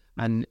people,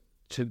 and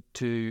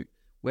to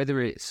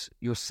whether it's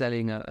you're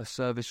selling a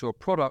service or a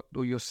product,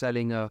 or you're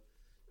selling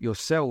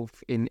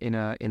yourself in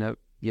a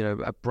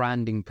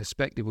branding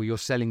perspective, or you're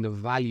selling the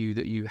value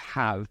that you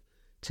have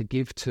to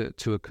give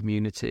to a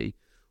community,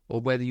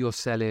 or whether you're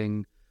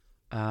selling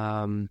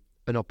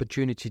an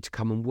opportunity to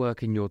come and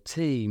work in your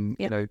team.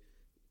 You know,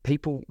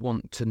 people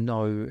want to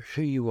know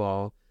who you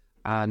are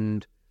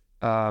and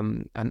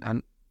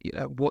you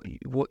know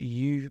what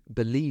you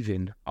believe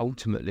in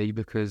ultimately,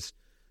 because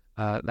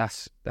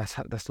that's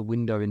the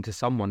window into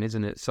someone,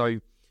 isn't it? So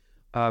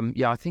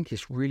I think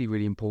it's really,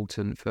 really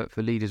important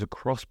for leaders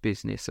across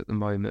business at the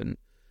moment.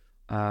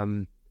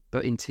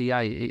 But in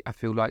TA, I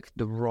feel like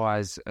the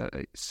rise,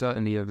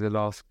 certainly over the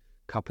last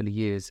couple of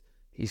years,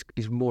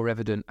 is more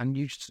evident. And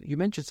you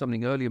mentioned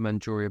something earlier,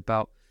 Manjuri,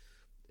 about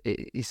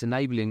it's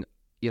enabling,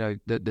 you know,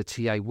 the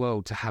TA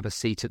world to have a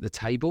seat at the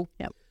table.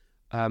 Yep.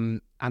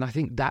 And I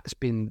think that's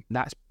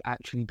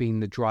actually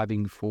been the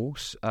driving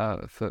force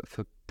for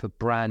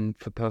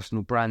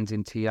personal brands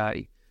in TA.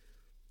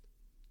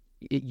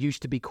 It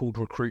used to be called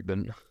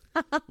recruitment,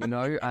 you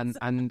know,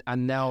 and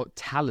now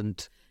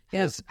talent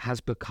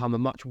has become a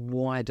much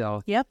wider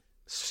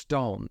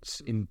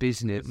stance in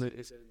business.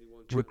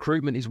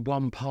 Recruitment is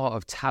one part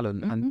of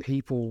talent, and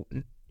people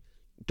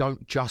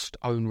don't just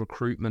own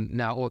recruitment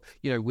now. Or,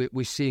 you know,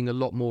 we're seeing a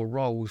lot more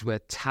roles where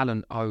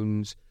talent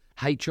owns.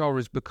 HR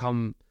has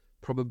become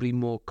probably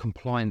more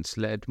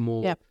compliance-led,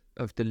 more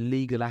of the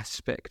legal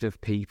aspect of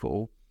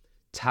people.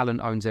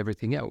 Talent owns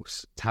everything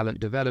else: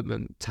 talent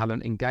development,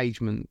 talent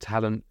engagement,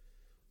 talent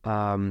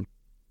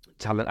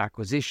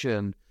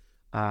acquisition.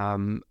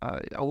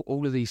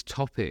 All of these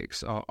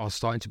topics are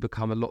starting to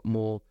become a lot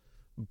more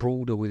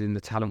broader within the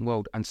talent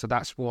world, and so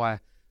that's why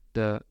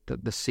the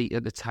seat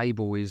at the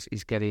table is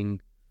getting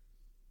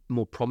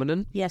more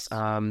prominent. Yes.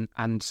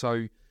 And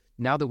so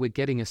now that we're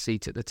getting a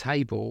seat at the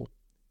table,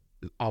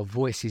 our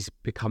voice is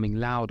becoming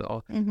louder.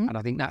 And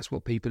I think that's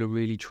what people are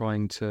really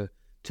trying to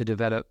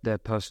develop their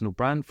personal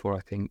brand for, I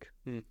think.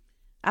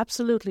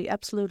 Absolutely.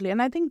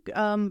 And I think,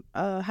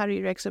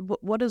 Harry Rex,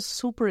 what is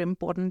super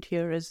important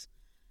here is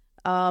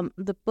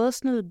the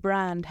personal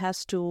brand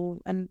has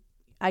to, and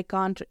I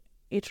can't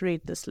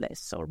iterate this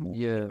less or more.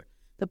 Yeah.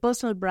 The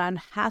personal brand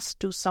has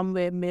to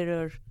somewhere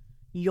mirror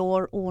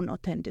your own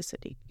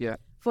authenticity. Yeah.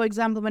 For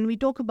example, when we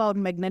talk about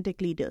magnetic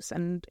leaders,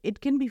 and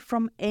it can be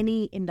from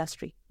any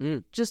industry,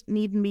 just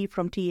needn't be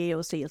from TA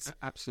or sales.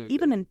 Absolutely.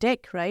 Even in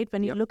tech, right?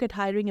 When you look at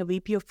hiring a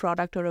VP of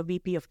product or a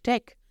VP of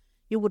tech,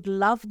 you would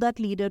love that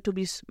leader to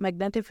be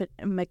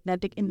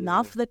magnetic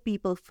enough that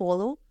people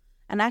follow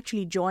and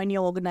actually join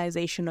your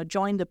organization or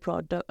join the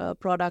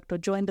product or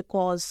join the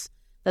cause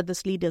that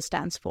this leader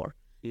stands for.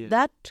 Yeah.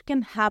 That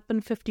can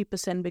happen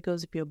 50%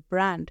 because of your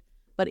brand,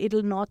 but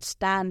it'll not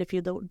stand if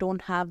you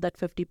don't have that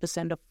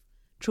 50% of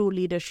true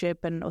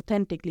leadership and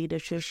authentic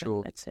leadership,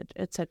 Sure.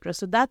 etc.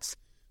 So that's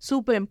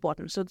super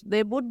important. So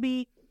there would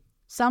be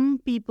some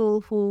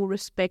people who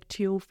respect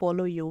you,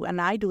 follow you,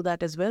 and I do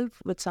that as well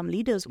with some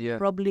leaders who are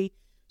probably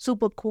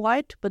super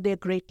quiet, but they're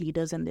great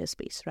leaders in their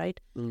space, right?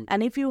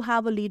 And if you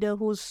have a leader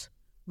who's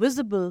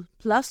visible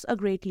plus a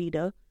great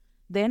leader,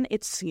 then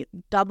it's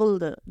double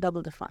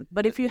the fun.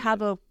 But if you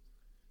have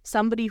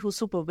somebody who's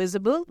super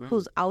visible,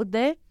 who's out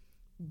there,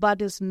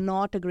 but is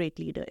not a great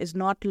leader, is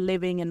not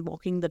living and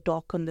walking the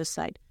talk on this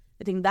side,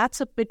 I think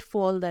that's a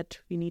pitfall that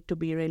we need to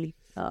be really...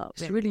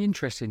 it's really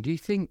interesting. Do you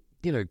think,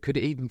 could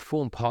it even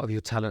form part of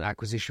your talent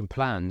acquisition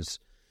plans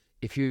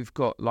if you've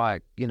got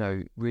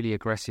really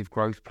aggressive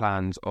growth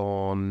plans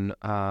on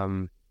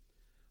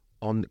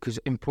because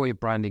employer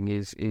branding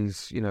is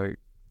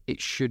it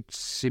should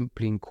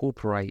simply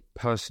incorporate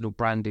personal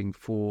branding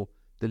for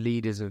the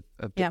leaders of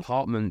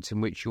departments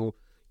in which you're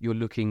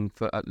looking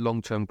for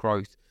long-term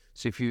growth.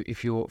 So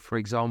if you're, for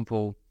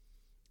example,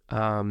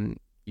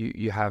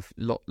 you have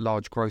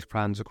large growth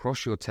plans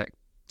across your tech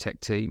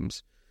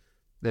teams,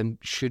 then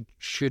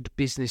should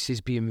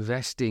businesses be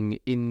investing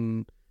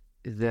in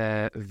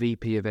their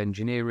VP of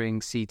engineering,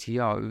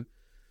 CTO,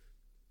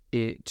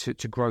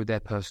 to grow their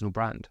personal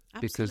brand?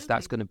 Absolutely. Because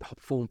that's going to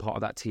form part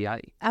of that TA.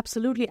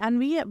 Absolutely, and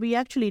we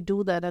actually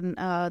do that, and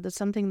that's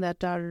something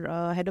that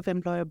our head of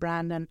employer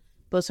brand and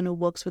person who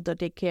works with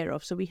take care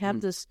of. So we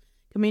have this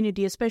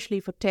community, especially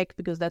for tech,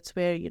 because that's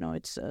where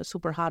it's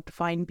super hard to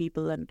find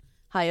people and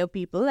hire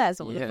people, as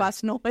all of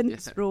us know in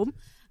this room.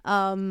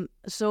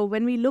 So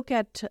when we look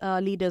at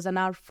leaders, and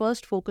our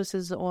first focus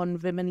is on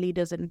women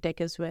leaders in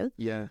tech as well,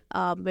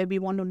 where we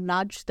want to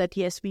nudge that,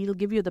 yes, we'll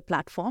give you the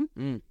platform.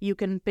 You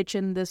can pitch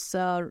in this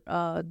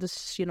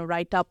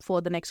write up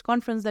for the next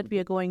conference that we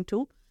are going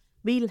to.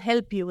 We'll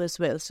help you as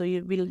well. So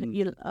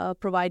you'll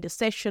provide a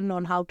session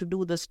on how to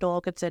do this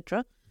talk,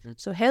 etc.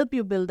 So help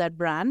you build that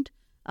brand.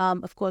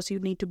 Of course, you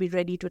need to be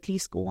ready to at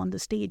least go on the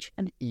stage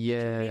and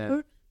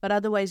paper, but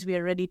otherwise we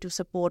are ready to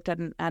support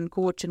and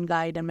coach and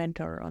guide and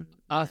mentor on.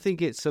 I think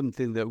it's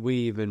something that we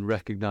even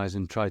recognize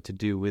and try to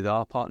do with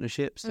our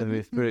partnerships. So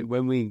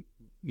when we,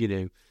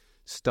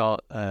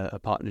 start a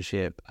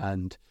partnership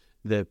and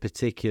there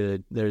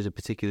is a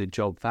particular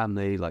job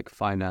family like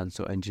finance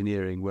or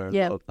engineering where a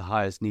lot of the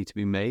hires need to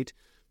be made,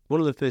 one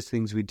of the first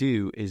things we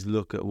do is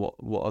look at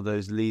what are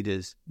those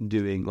leaders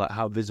doing, like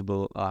how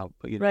visible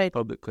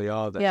publicly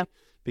are they? Yeah.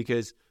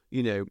 Because,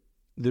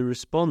 the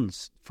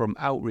response from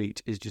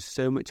outreach is just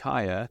so much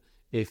higher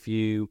if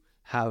you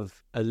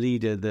have a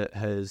leader that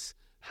has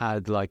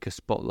had like a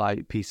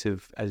spotlight piece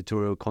of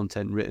editorial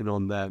content written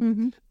on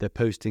them. They're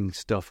posting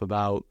stuff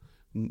about,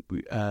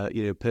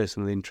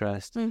 personal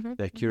interest.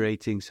 They're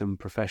curating some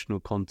professional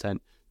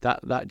content.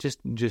 That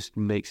just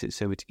makes it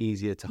so much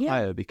easier to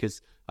hire, because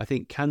I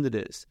think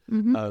candidates,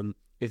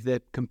 if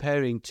they're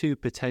comparing two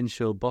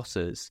potential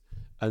bosses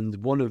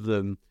and one of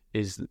them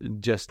is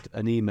just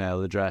an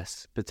email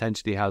address,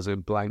 potentially has a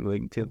blank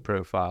LinkedIn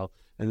profile,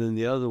 and then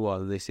the other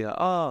one, they say,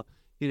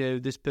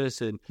 this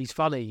person, he's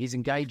funny, he's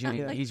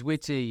engaging, he's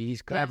witty,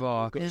 he's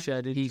clever,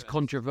 he's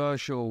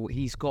controversial,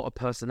 he's got a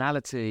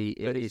personality.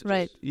 Look,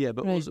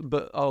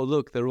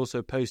 they're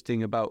also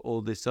posting about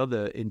all this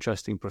other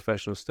interesting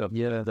professional stuff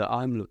that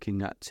I'm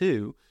looking at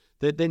too.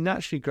 They're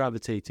naturally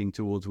gravitating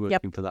towards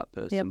working for that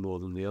person more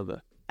than the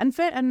other. And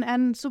fair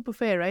and super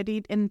fair, right?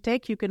 In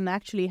tech, you can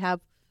actually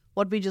have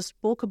what we just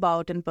spoke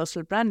about in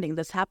personal branding.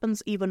 This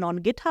happens even on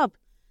GitHub.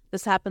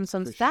 This happens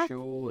on Stack.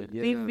 Sure,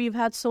 We've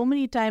had so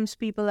many times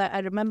people. I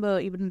remember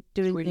even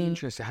during really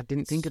interesting. I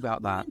didn't think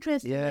about that.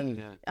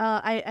 Interesting.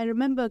 I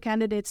remember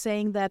candidates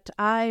saying that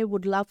I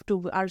would love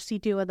to. Our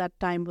CTO at that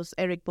time was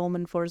Eric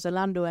Bowman for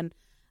Zalando, and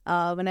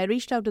when I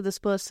reached out to this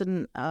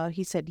person,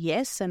 he said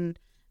yes and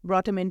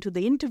brought him into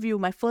the interview.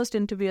 My first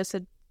interview, I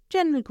said,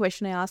 general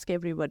question I ask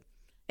everyone,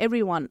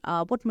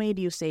 what made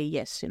you say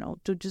yes?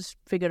 To just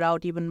figure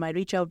out even my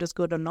reach out is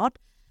good or not.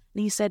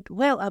 And he said,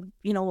 well,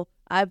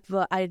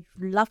 I'd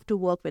love to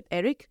work with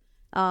Eric.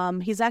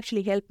 He's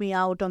actually helped me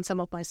out on some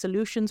of my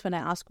solutions when I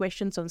ask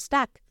questions on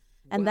Stack.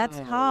 And that's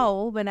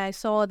how, when I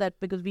saw that,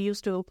 because we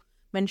used to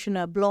mention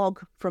a blog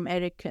from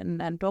Eric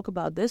and talk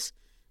about this,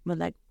 we're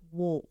like,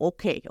 whoa,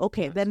 okay.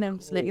 Then I'm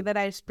like, then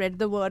I spread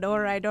the word. All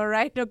right,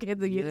 okay,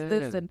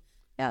 this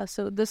and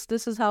so this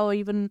is how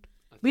even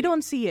we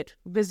don't see it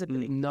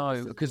visibly.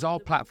 No, because our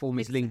platform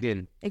is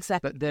LinkedIn.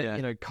 Exactly.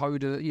 But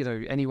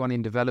coder, anyone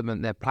in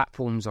development, their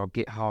platforms are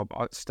GitHub,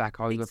 Stack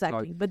Overflow.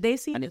 Exactly. But they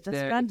see it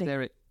as branding. If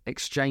they're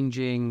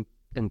exchanging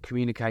and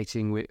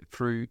communicating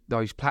through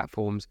those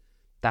platforms,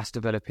 that's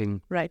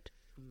developing. Right.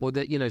 Or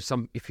that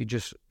if you're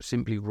just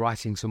simply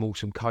writing some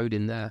awesome code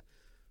in there,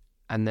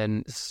 and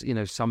then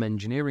some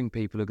engineering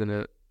people are going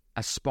to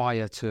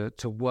aspire to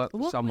work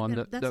with someone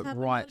that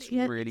writes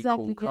really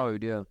cool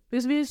code. Yeah,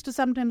 because we used to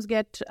sometimes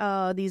get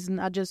these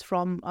nudges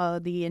from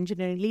the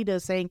engineering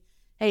leaders saying,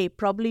 "Hey,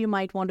 probably you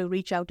might want to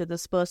reach out to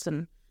this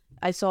person.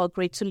 I saw a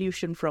great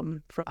solution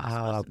from this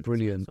person."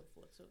 Brilliant.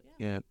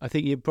 Yeah, I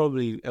think you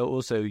probably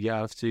also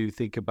have to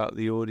think about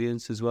the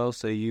audience as well.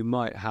 So you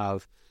might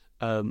have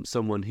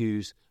someone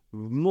who's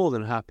more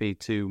than happy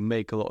to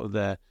make a lot of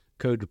their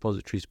code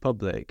repositories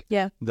public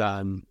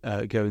than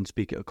go and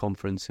speak at a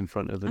conference in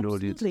front of an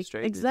audience of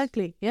strangers.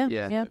 Exactly.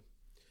 Yeah.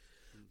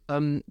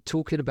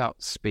 Talking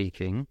about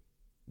speaking,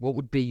 what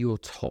would be your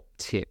top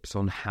tips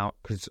on how,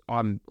 because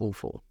I'm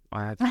awful.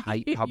 I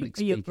hate public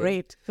speaking. You're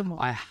great. Come on.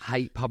 I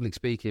hate public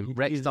speaking.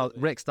 Rex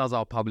does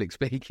our public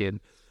speaking.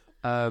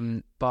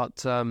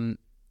 But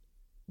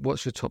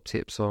what's your top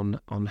tips on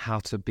how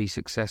to be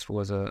successful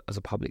as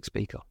a public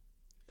speaker?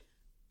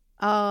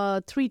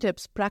 3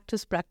 tips: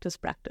 practice.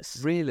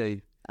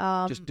 Really?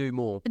 Just do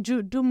more.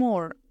 Do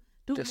more.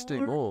 Do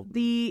more.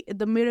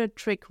 The mirror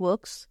trick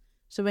works.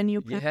 So when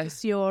you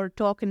practice your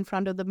talk in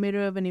front of the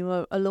mirror when you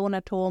are alone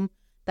at home,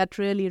 that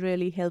really,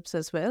 really helps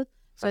as well.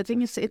 So I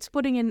think it's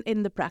putting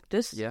in the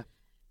practice. Yeah.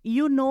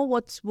 You know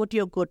what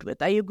you're good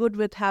with. Are you good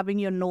with having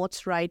your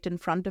notes right in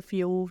front of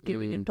you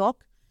during your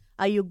talk?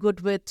 Are you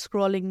good with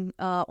scrolling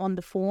on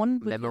the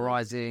phone?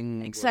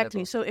 Memorizing?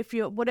 Exactly. Whatever. So if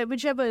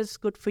whichever is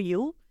good for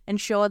you,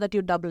 ensure that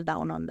you double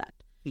down on that.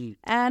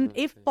 And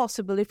if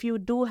possible, if you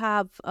do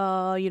have,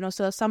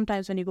 so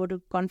sometimes when you go to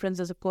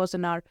conferences, of course,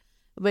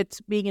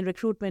 with being in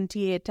recruitment,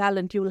 TA,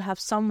 talent, you will have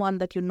someone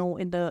that you know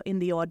in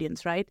the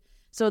audience, right?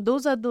 So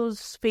those are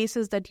those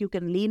faces that you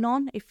can lean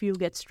on if you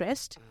get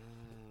stressed.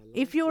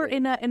 If you're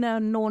in a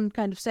known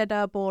kind of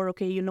setup, or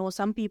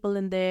some people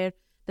in there,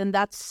 then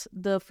that's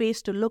the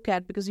face to look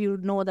at, because you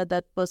know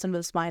that person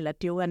will smile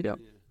at you and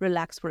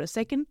relax for a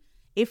second.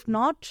 If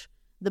not,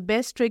 the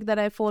best trick that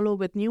I follow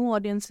with new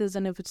audiences,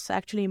 and if it's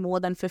actually more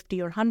than 50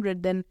 or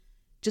 100, then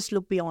just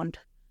look beyond.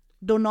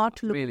 Do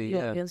not look at the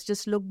audience.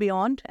 Just look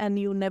beyond, and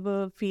you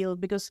never feel,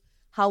 because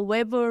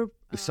however...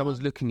 If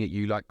someone's looking at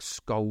you like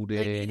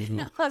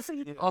scolding,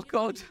 oh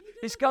God,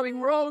 it's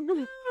going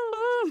wrong.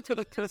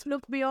 Just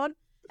look beyond.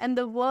 And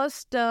the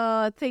worst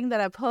thing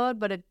that I've heard,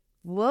 but it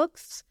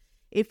works,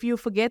 if you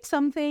forget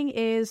something,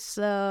 is...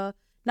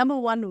 number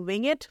one,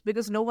 wing it,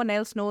 because no one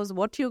else knows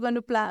what you're going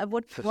to plan.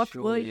 What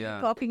were you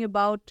talking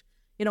about?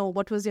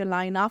 What was your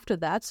line after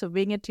that? So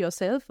wing it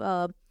yourself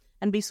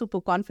and be super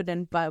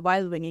confident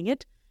while winging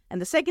it. And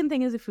the second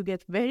thing is, if you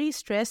get very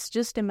stressed,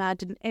 just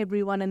imagine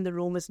everyone in the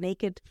room is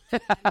naked.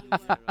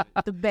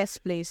 The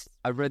best place.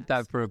 I read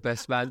that for a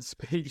best man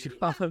speech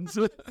once.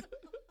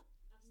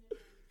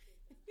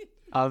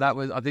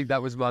 I think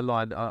that was my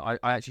line. I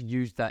actually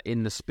used that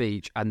in the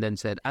speech and then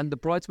said, and the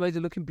bridesmaids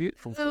are looking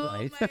beautiful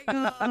today.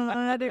 Oh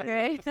my God,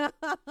 okay.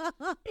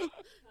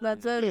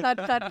 That's a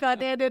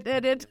cut,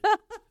 edit.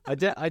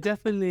 I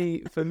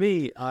definitely, for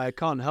me, I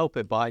can't help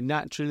it, but I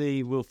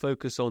naturally will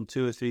focus on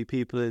 2 or 3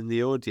 people in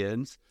the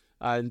audience,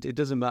 and it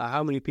doesn't matter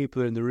how many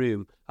people are in the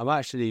room. I'm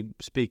actually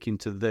speaking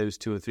to those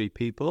 2 or 3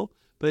 people,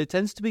 but it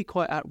tends to be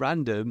quite at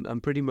random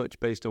and pretty much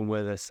based on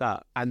where they're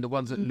sat. And the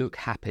ones that look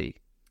happy.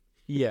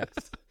 Yes.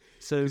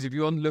 So if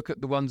you want to look at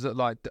the ones that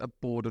are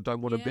bored or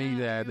don't want to be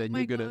there, then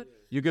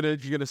you're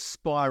gonna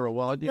spiral,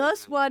 aren't you? The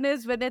worst one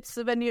is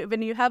when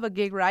you have a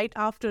gig right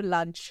after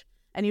lunch,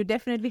 and you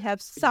definitely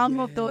have some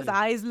of those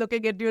eyes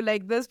looking at you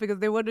like this because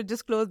they want to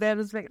just close their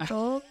eyes like,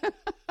 oh.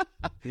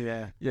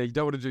 Yeah, you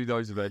don't want to do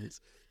those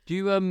events.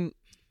 Would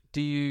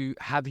you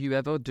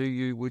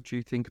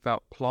think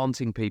about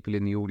planting people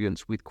in the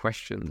audience with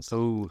questions?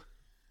 So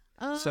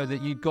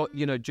that you got,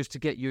 just to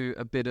get you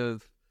a bit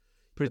of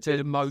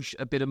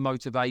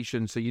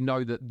motivation, so you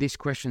know that this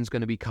question's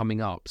going to be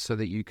coming up, so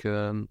that you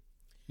can,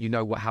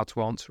 how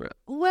to answer it.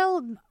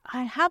 Well,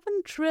 I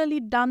haven't really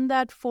done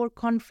that for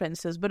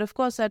conferences, but of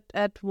course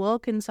at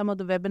work in some of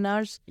the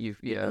webinars, you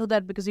know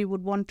that, because you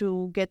would want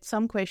to get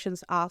some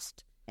questions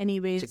asked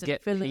anyways. To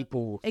get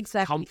people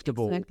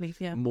comfortable,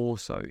 more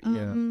so,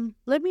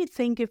 Let me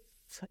think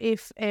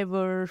if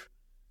ever...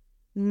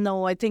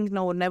 No, I think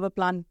never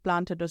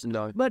planted us.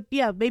 No. But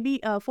maybe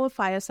for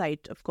fireside,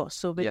 of course.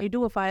 So when you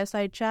do a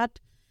fireside chat,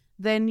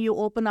 then you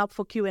open up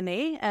for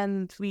Q&A,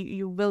 and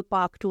you will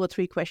park 2 or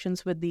 3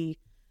 questions with the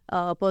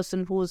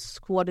person who's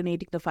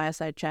coordinating the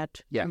fireside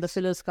chat. Yes. And the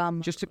fillers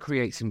come. Just to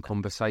create some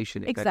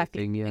conversation.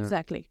 Exactly.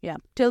 Exactly. Yeah.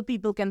 Till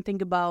people can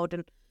think about,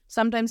 and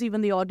sometimes even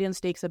the audience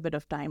takes a bit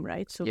of time,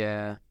 right? So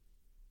yeah.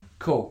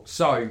 Cool.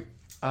 So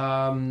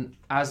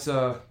As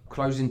a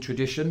closing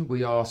tradition,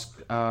 we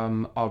ask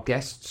our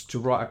guests to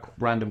write a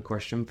random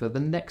question for the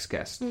next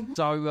guest. Mm-hmm.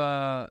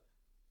 So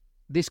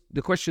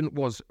the question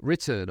was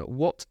written: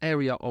 what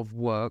area of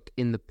work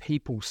in the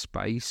people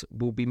space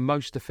will be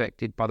most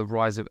affected by the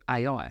rise of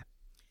AI?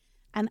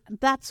 And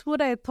that's what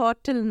I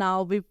thought till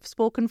now. We've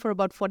spoken for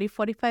about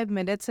 45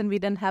 minutes and we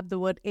didn't have the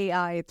word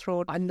AI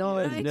thrown. I know.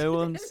 Right? No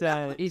one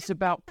said It's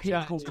about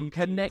people,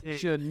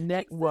 connection,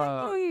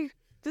 network. Exactly.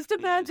 Just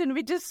imagine,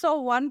 we just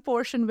saw one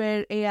portion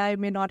where AI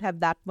may not have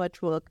that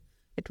much work.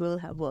 It will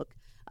have work.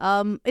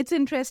 It's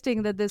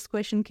interesting that this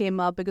question came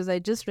up because I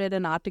just read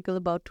an article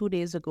about 2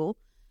 days ago.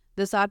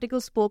 This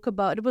article spoke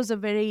about, it was a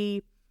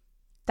very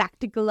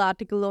tactical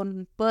article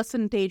on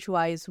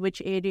percentage-wise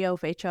which area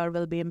of HR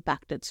will be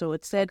impacted. So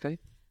it said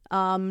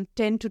 10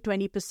 to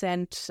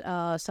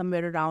 20%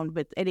 somewhere around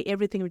with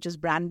everything which is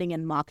branding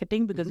and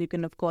marketing, because you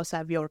can, of course,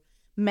 have your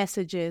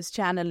messages,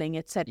 channeling,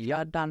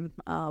 etc. done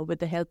with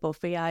the help of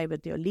AI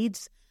with your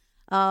leads.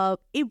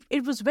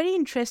 It was very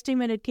interesting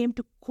when it came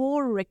to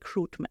core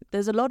recruitment.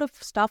 There's a lot of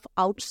stuff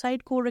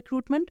outside core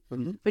recruitment,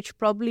 which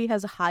probably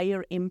has a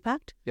higher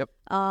impact.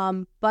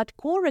 But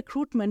core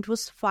recruitment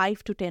was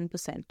 5 to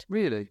 10%.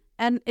 Really?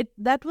 And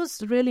that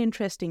was really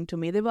interesting to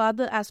me. There were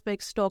other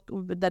aspects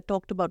that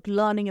talked about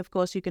learning. Of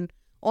course, you can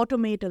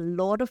automate a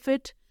lot of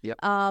it.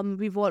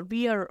 We've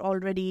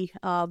already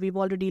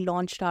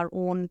launched our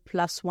own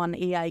 +1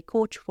 AI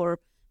coach for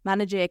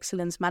manager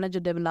excellence, manager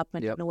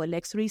development in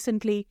OLX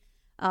recently.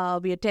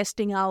 We are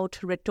testing out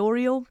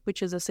Retorio,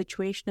 which is a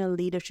situational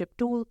leadership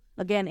tool,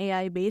 again,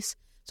 AI-based.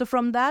 So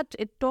from that,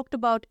 it talked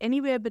about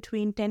anywhere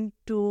between 20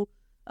 to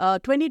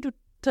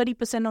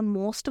 30% on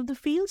most of the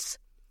fields.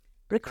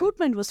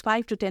 Recruitment was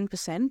 5 to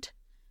 10%.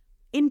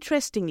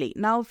 Interestingly,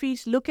 now if we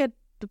look at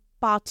the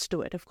parts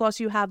to it, of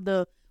course, you have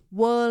the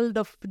world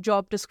of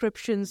job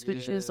descriptions,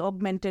 which is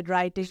augmented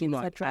writing,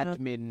 etc.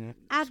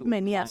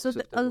 Admin, yeah. So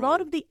a lot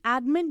of the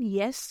admin,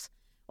 yes,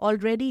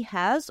 already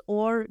has,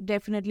 or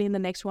definitely in the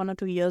next 1 or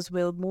 2 years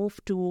will move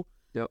to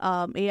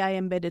AI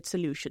embedded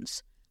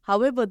solutions.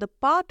 However, the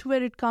part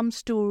where it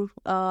comes to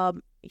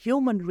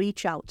human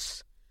reach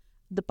outs,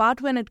 the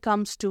part when it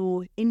comes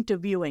to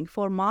interviewing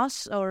for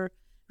mass or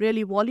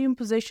really volume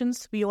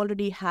positions, we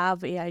already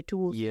have AI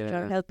tools that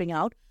are helping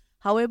out.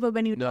 However,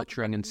 when you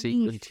nurturing and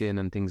sequencing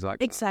and things like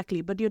that.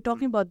 Exactly, but you're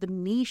talking about the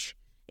niche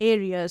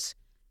areas,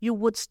 you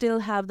would still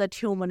have that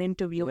human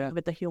interviewing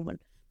with a human.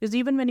 Because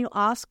even when you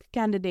ask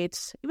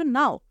candidates, even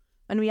now,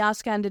 when we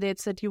ask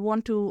candidates that you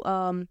want to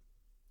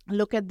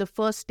look at the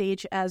first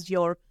stage as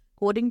your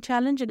coding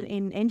challenge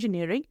in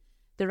engineering,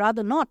 they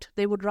rather not.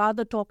 They would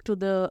rather talk to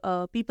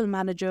the people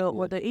manager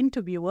or the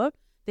interviewer.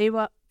 They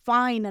were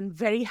fine and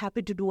very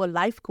happy to do a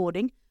live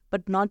coding,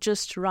 but not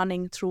just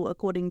running through a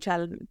coding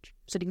challenge,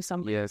 sitting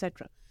somewhere,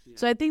 etc.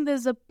 So I think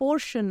there's a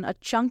portion, a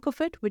chunk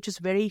of it, which is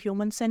very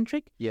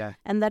human-centric.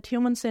 And that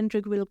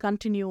human-centric will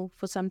continue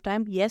for some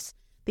time. Yes,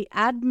 the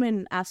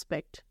admin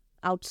aspect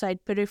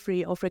outside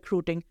periphery of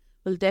recruiting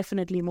will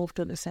definitely move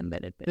to this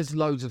embedded bit. There's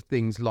loads of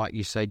things, like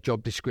you say,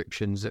 job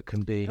descriptions that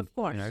can be... Of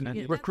course.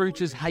 And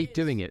recruiters hate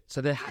doing it,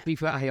 so they're happy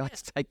for AI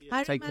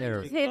to take care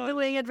of it. Hate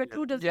doing it,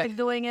 recruiters hate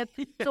doing it.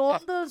 So all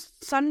those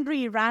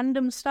sundry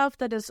random stuff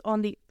that is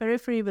on the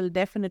periphery will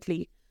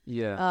definitely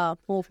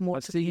move more.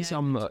 I've seen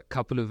some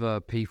couple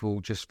of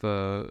people just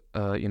for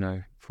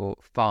for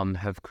fun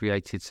have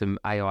created some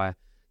AI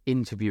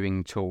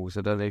interviewing tools.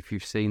 I don't know if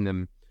you've seen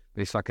them.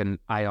 It's like an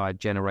AI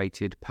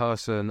generated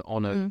person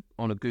on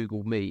a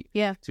Google Meet.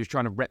 So he's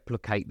trying to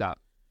replicate that.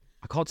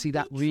 I can't see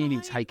that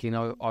taking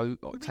off.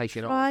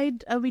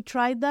 We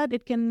tried that.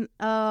 It can.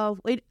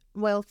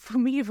 Well, for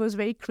me, it was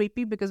very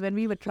creepy because when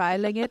we were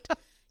trialing it,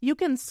 you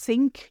can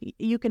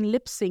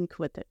lip sync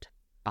with it.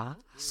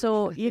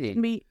 So it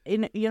can be,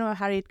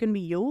 Harry, it can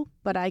be you,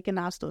 but I can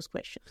ask those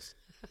questions.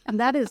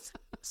 And that is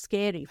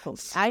scary,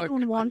 folks. I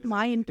don't want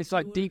my interview. It's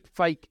like deep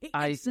fake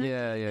eyes.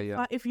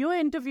 Exactly. If you're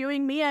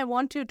interviewing me, I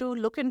want you to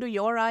look into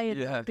your eye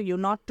and talk to you,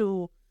 not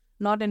to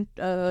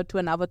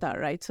an avatar,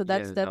 right? So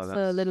that's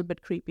a little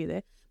bit creepy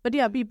there. But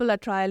people are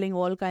trialing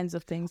all kinds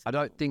of things. I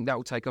don't think that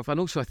will take off. And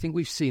also, I think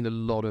we've seen a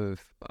lot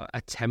of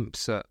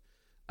attempts at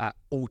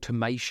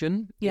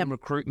automation in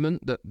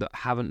recruitment that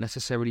haven't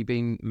necessarily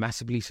been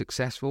massively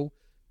successful,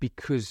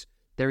 because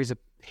there is a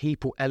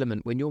people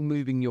element. When you're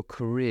moving your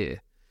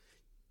career,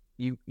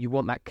 you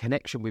want that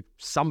connection with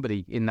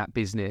somebody in that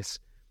business.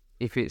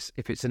 If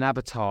it's an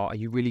avatar, are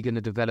you really going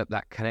to develop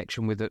that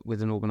connection with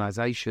an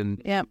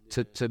organization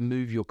to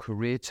move your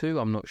career to?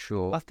 I'm not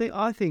sure.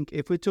 I think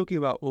if we're talking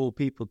about all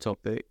people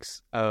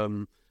topics,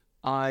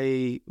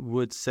 I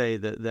would say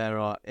that there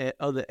are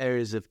other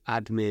areas of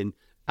admin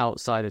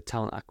outside of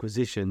talent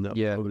acquisition that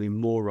are probably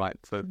more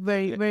ripe for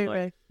very.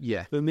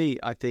 For me,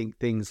 I think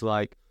things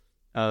like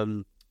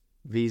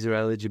visa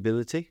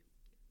eligibility.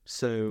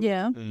 So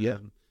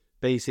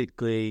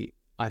basically,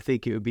 I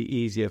think it would be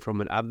easier from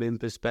an admin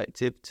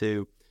perspective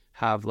to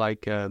have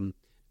like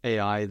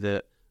AI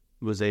that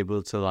was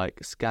able to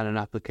like scan an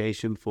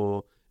application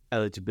for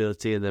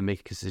eligibility and then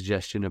make a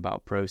suggestion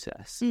about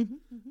process.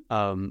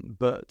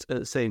 But at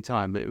the same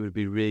time, it would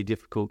be really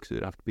difficult because it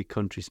would have to be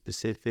country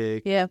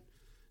specific,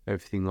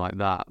 everything like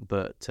that.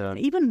 But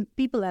even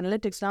people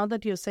analytics, now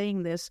that you're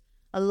saying this,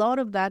 a lot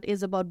of that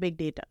is about big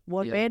data.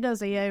 Where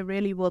does AI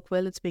really work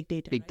well? It's big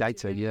data. Big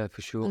data, yeah,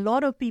 for sure. A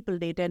lot of people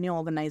data in your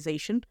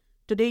organization.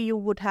 Today, you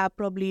would have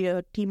probably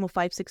a team of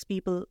 5-6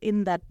 people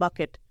in that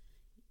bucket.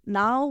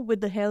 Now,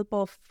 with the help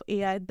of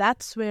AI,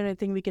 that's where I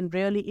think we can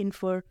really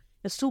infer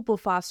a super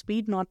fast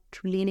speed, not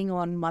leaning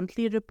on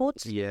monthly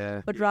reports,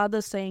 but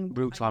rather saying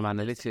real-time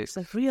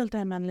analytics.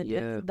 Real-time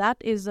analytics.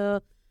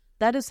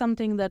 That is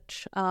something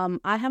that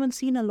I haven't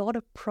seen a lot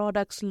of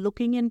products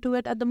looking into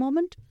it at the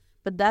moment,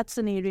 but that's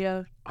an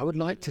area. I would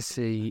like to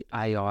see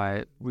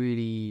AI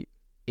really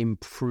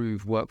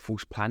improve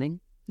workforce planning.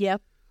 Yeah.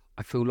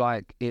 I feel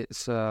like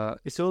it's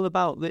all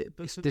about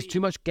there's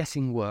too much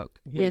guessing work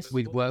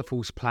with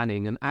workforce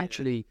planning, and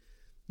actually,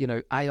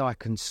 AI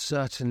can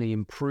certainly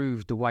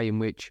improve the way in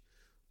which,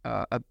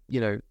 the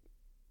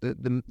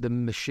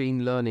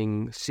machine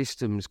learning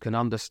systems can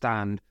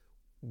understand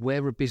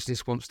where a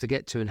business wants to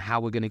get to and how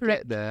we're going to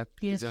get there.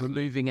 Yes.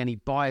 Removing any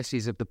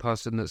biases of the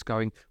person that's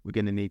going, we're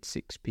going to need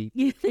 6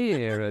 people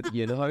here,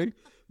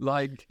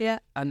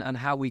 and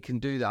how we can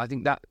do that. I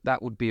think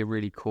that would be a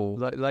really cool,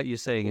 like you're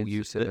saying,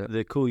 use of it.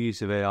 The cool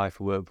use of AI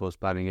for workforce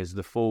planning is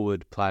the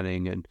forward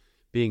planning and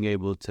being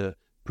able to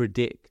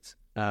predict,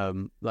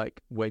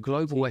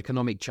 global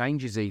economic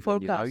changes. Even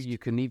forecast. You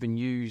can even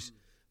use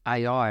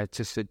AI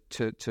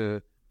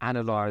to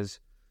analyze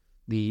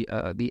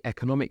the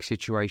economic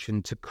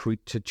situation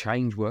to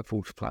change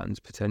workforce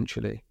plans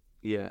potentially.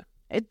 Yeah.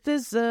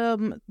 There's a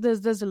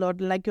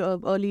lot, like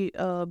early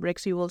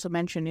Rex, you also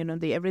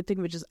mentioned, the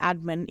everything which is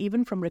admin,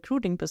 even from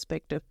recruiting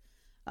perspective.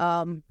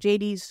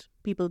 JDs,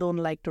 people don't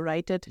like to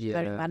write it.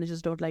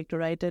 Managers don't like to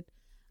write it.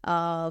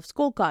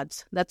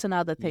 Scorecards, that's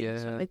another thing. Yeah.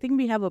 So I think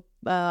we have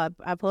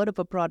I've heard of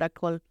a product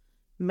called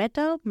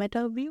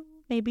MetaView,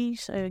 maybe.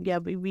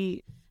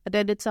 We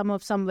attended some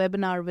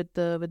webinar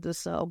with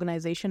this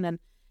organization, and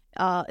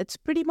it's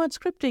pretty much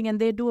scripting,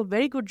 and they do a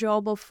very good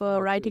job of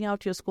writing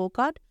out your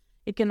scorecard.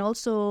 It can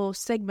also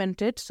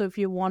segment it. So if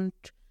you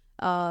want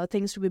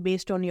things to be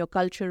based on your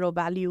culture or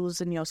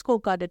values in your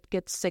scorecard, it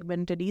gets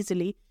segmented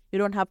easily. You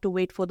don't have to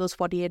wait for those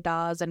 48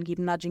 hours and keep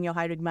nudging your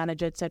hiring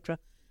manager, etc.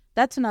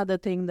 That's another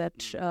thing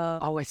that...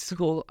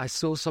 I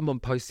saw someone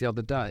post the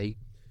other day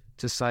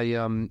to say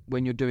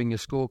when you're doing your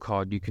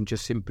scorecard, you can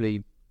just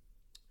simply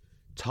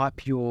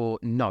type your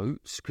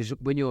notes, because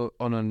when you're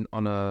on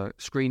a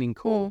screening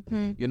call,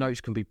 your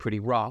notes can be pretty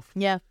rough.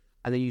 Yeah.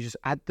 And then you just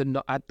add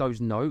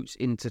those notes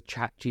into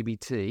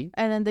ChatGPT,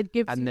 and then that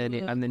gives and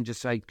then just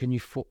say, can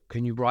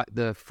you write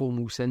the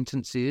formal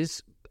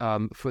sentences?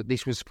 For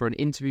this was for an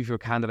interview for a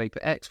candidate for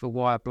X, for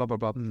Y, blah blah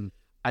blah,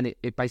 and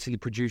it basically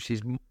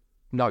produces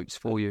notes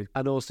for you,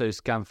 and also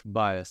scan for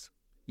bias.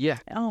 Yeah.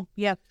 Oh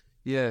yeah.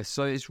 Yeah.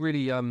 So it's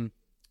really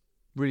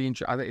really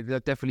interesting. I think they're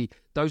definitely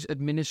those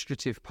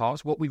administrative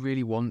parts. What we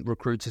really want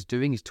recruiters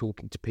doing is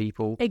talking to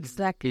people.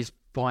 Exactly. Is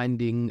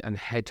finding and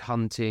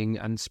headhunting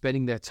and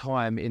spending their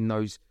time in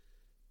those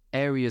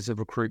areas of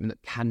recruitment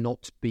that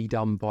cannot be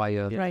done by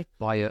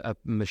a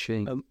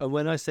machine. And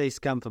when I say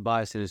scan for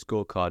bias in a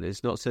scorecard,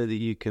 it's not so that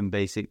you can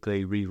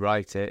basically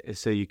rewrite it. It's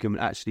so you can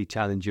actually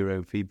challenge your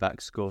own feedback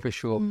score. For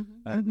sure.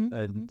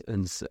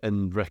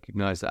 And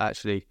recognise that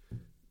actually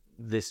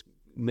this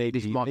might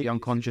be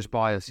unconscious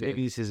bias.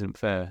 Maybe this isn't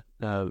fair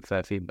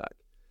feedback.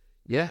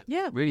 Yeah.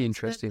 Really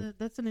interesting.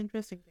 That's an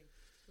interesting thing.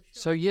 For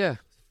sure. So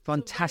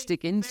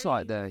fantastic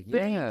insight there.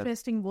 Very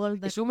interesting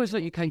world. It's almost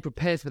like you came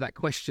prepared for that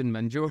question,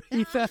 Manjuri.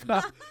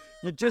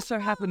 You just so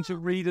happened to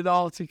read an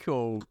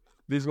article.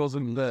 This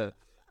wasn't there.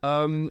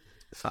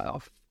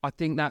 So I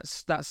think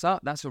that's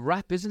a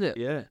wrap, isn't it?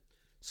 Yeah.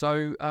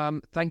 So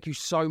thank you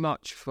so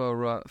much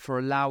for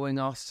allowing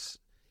us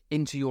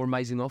into your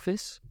amazing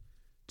office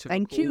to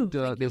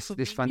record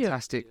this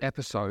fantastic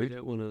episode. We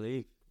don't want to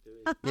leave.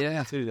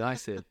 Yeah, too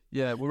nice here.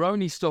 Yeah, we're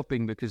only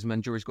stopping because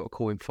Manjuri's got a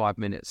call in 5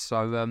 minutes.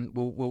 So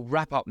we'll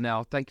wrap up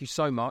now. Thank you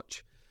so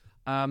much.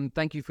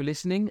 Thank you for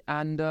listening,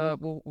 and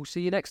we'll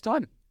see you next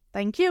time.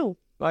 Thank you.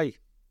 Bye.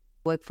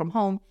 Work from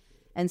home,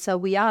 and so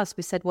we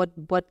said,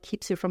 what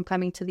keeps you from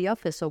coming to the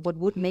office, or what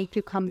would make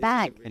you come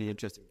back? Really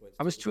interesting point.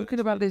 I was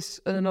talking about this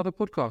in another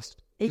podcast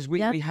because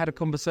we had a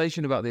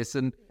conversation about this,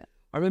 and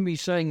I remember you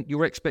saying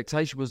your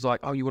expectation was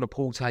like, oh, you want a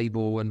pool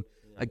table and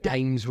a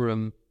games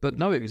room, but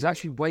no, it was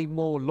actually way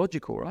more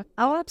logical, right?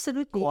 Oh,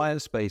 absolutely.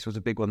 Quiet space was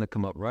a big one that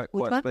come up, right?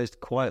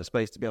 Quiet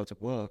space to be able to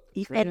work.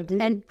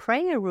 And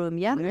prayer room,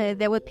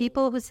 there were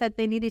people who said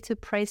they needed to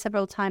pray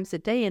several times a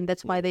day, and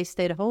that's why they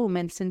stayed home.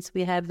 And since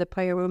we have the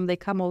prayer room, they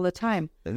come all the time.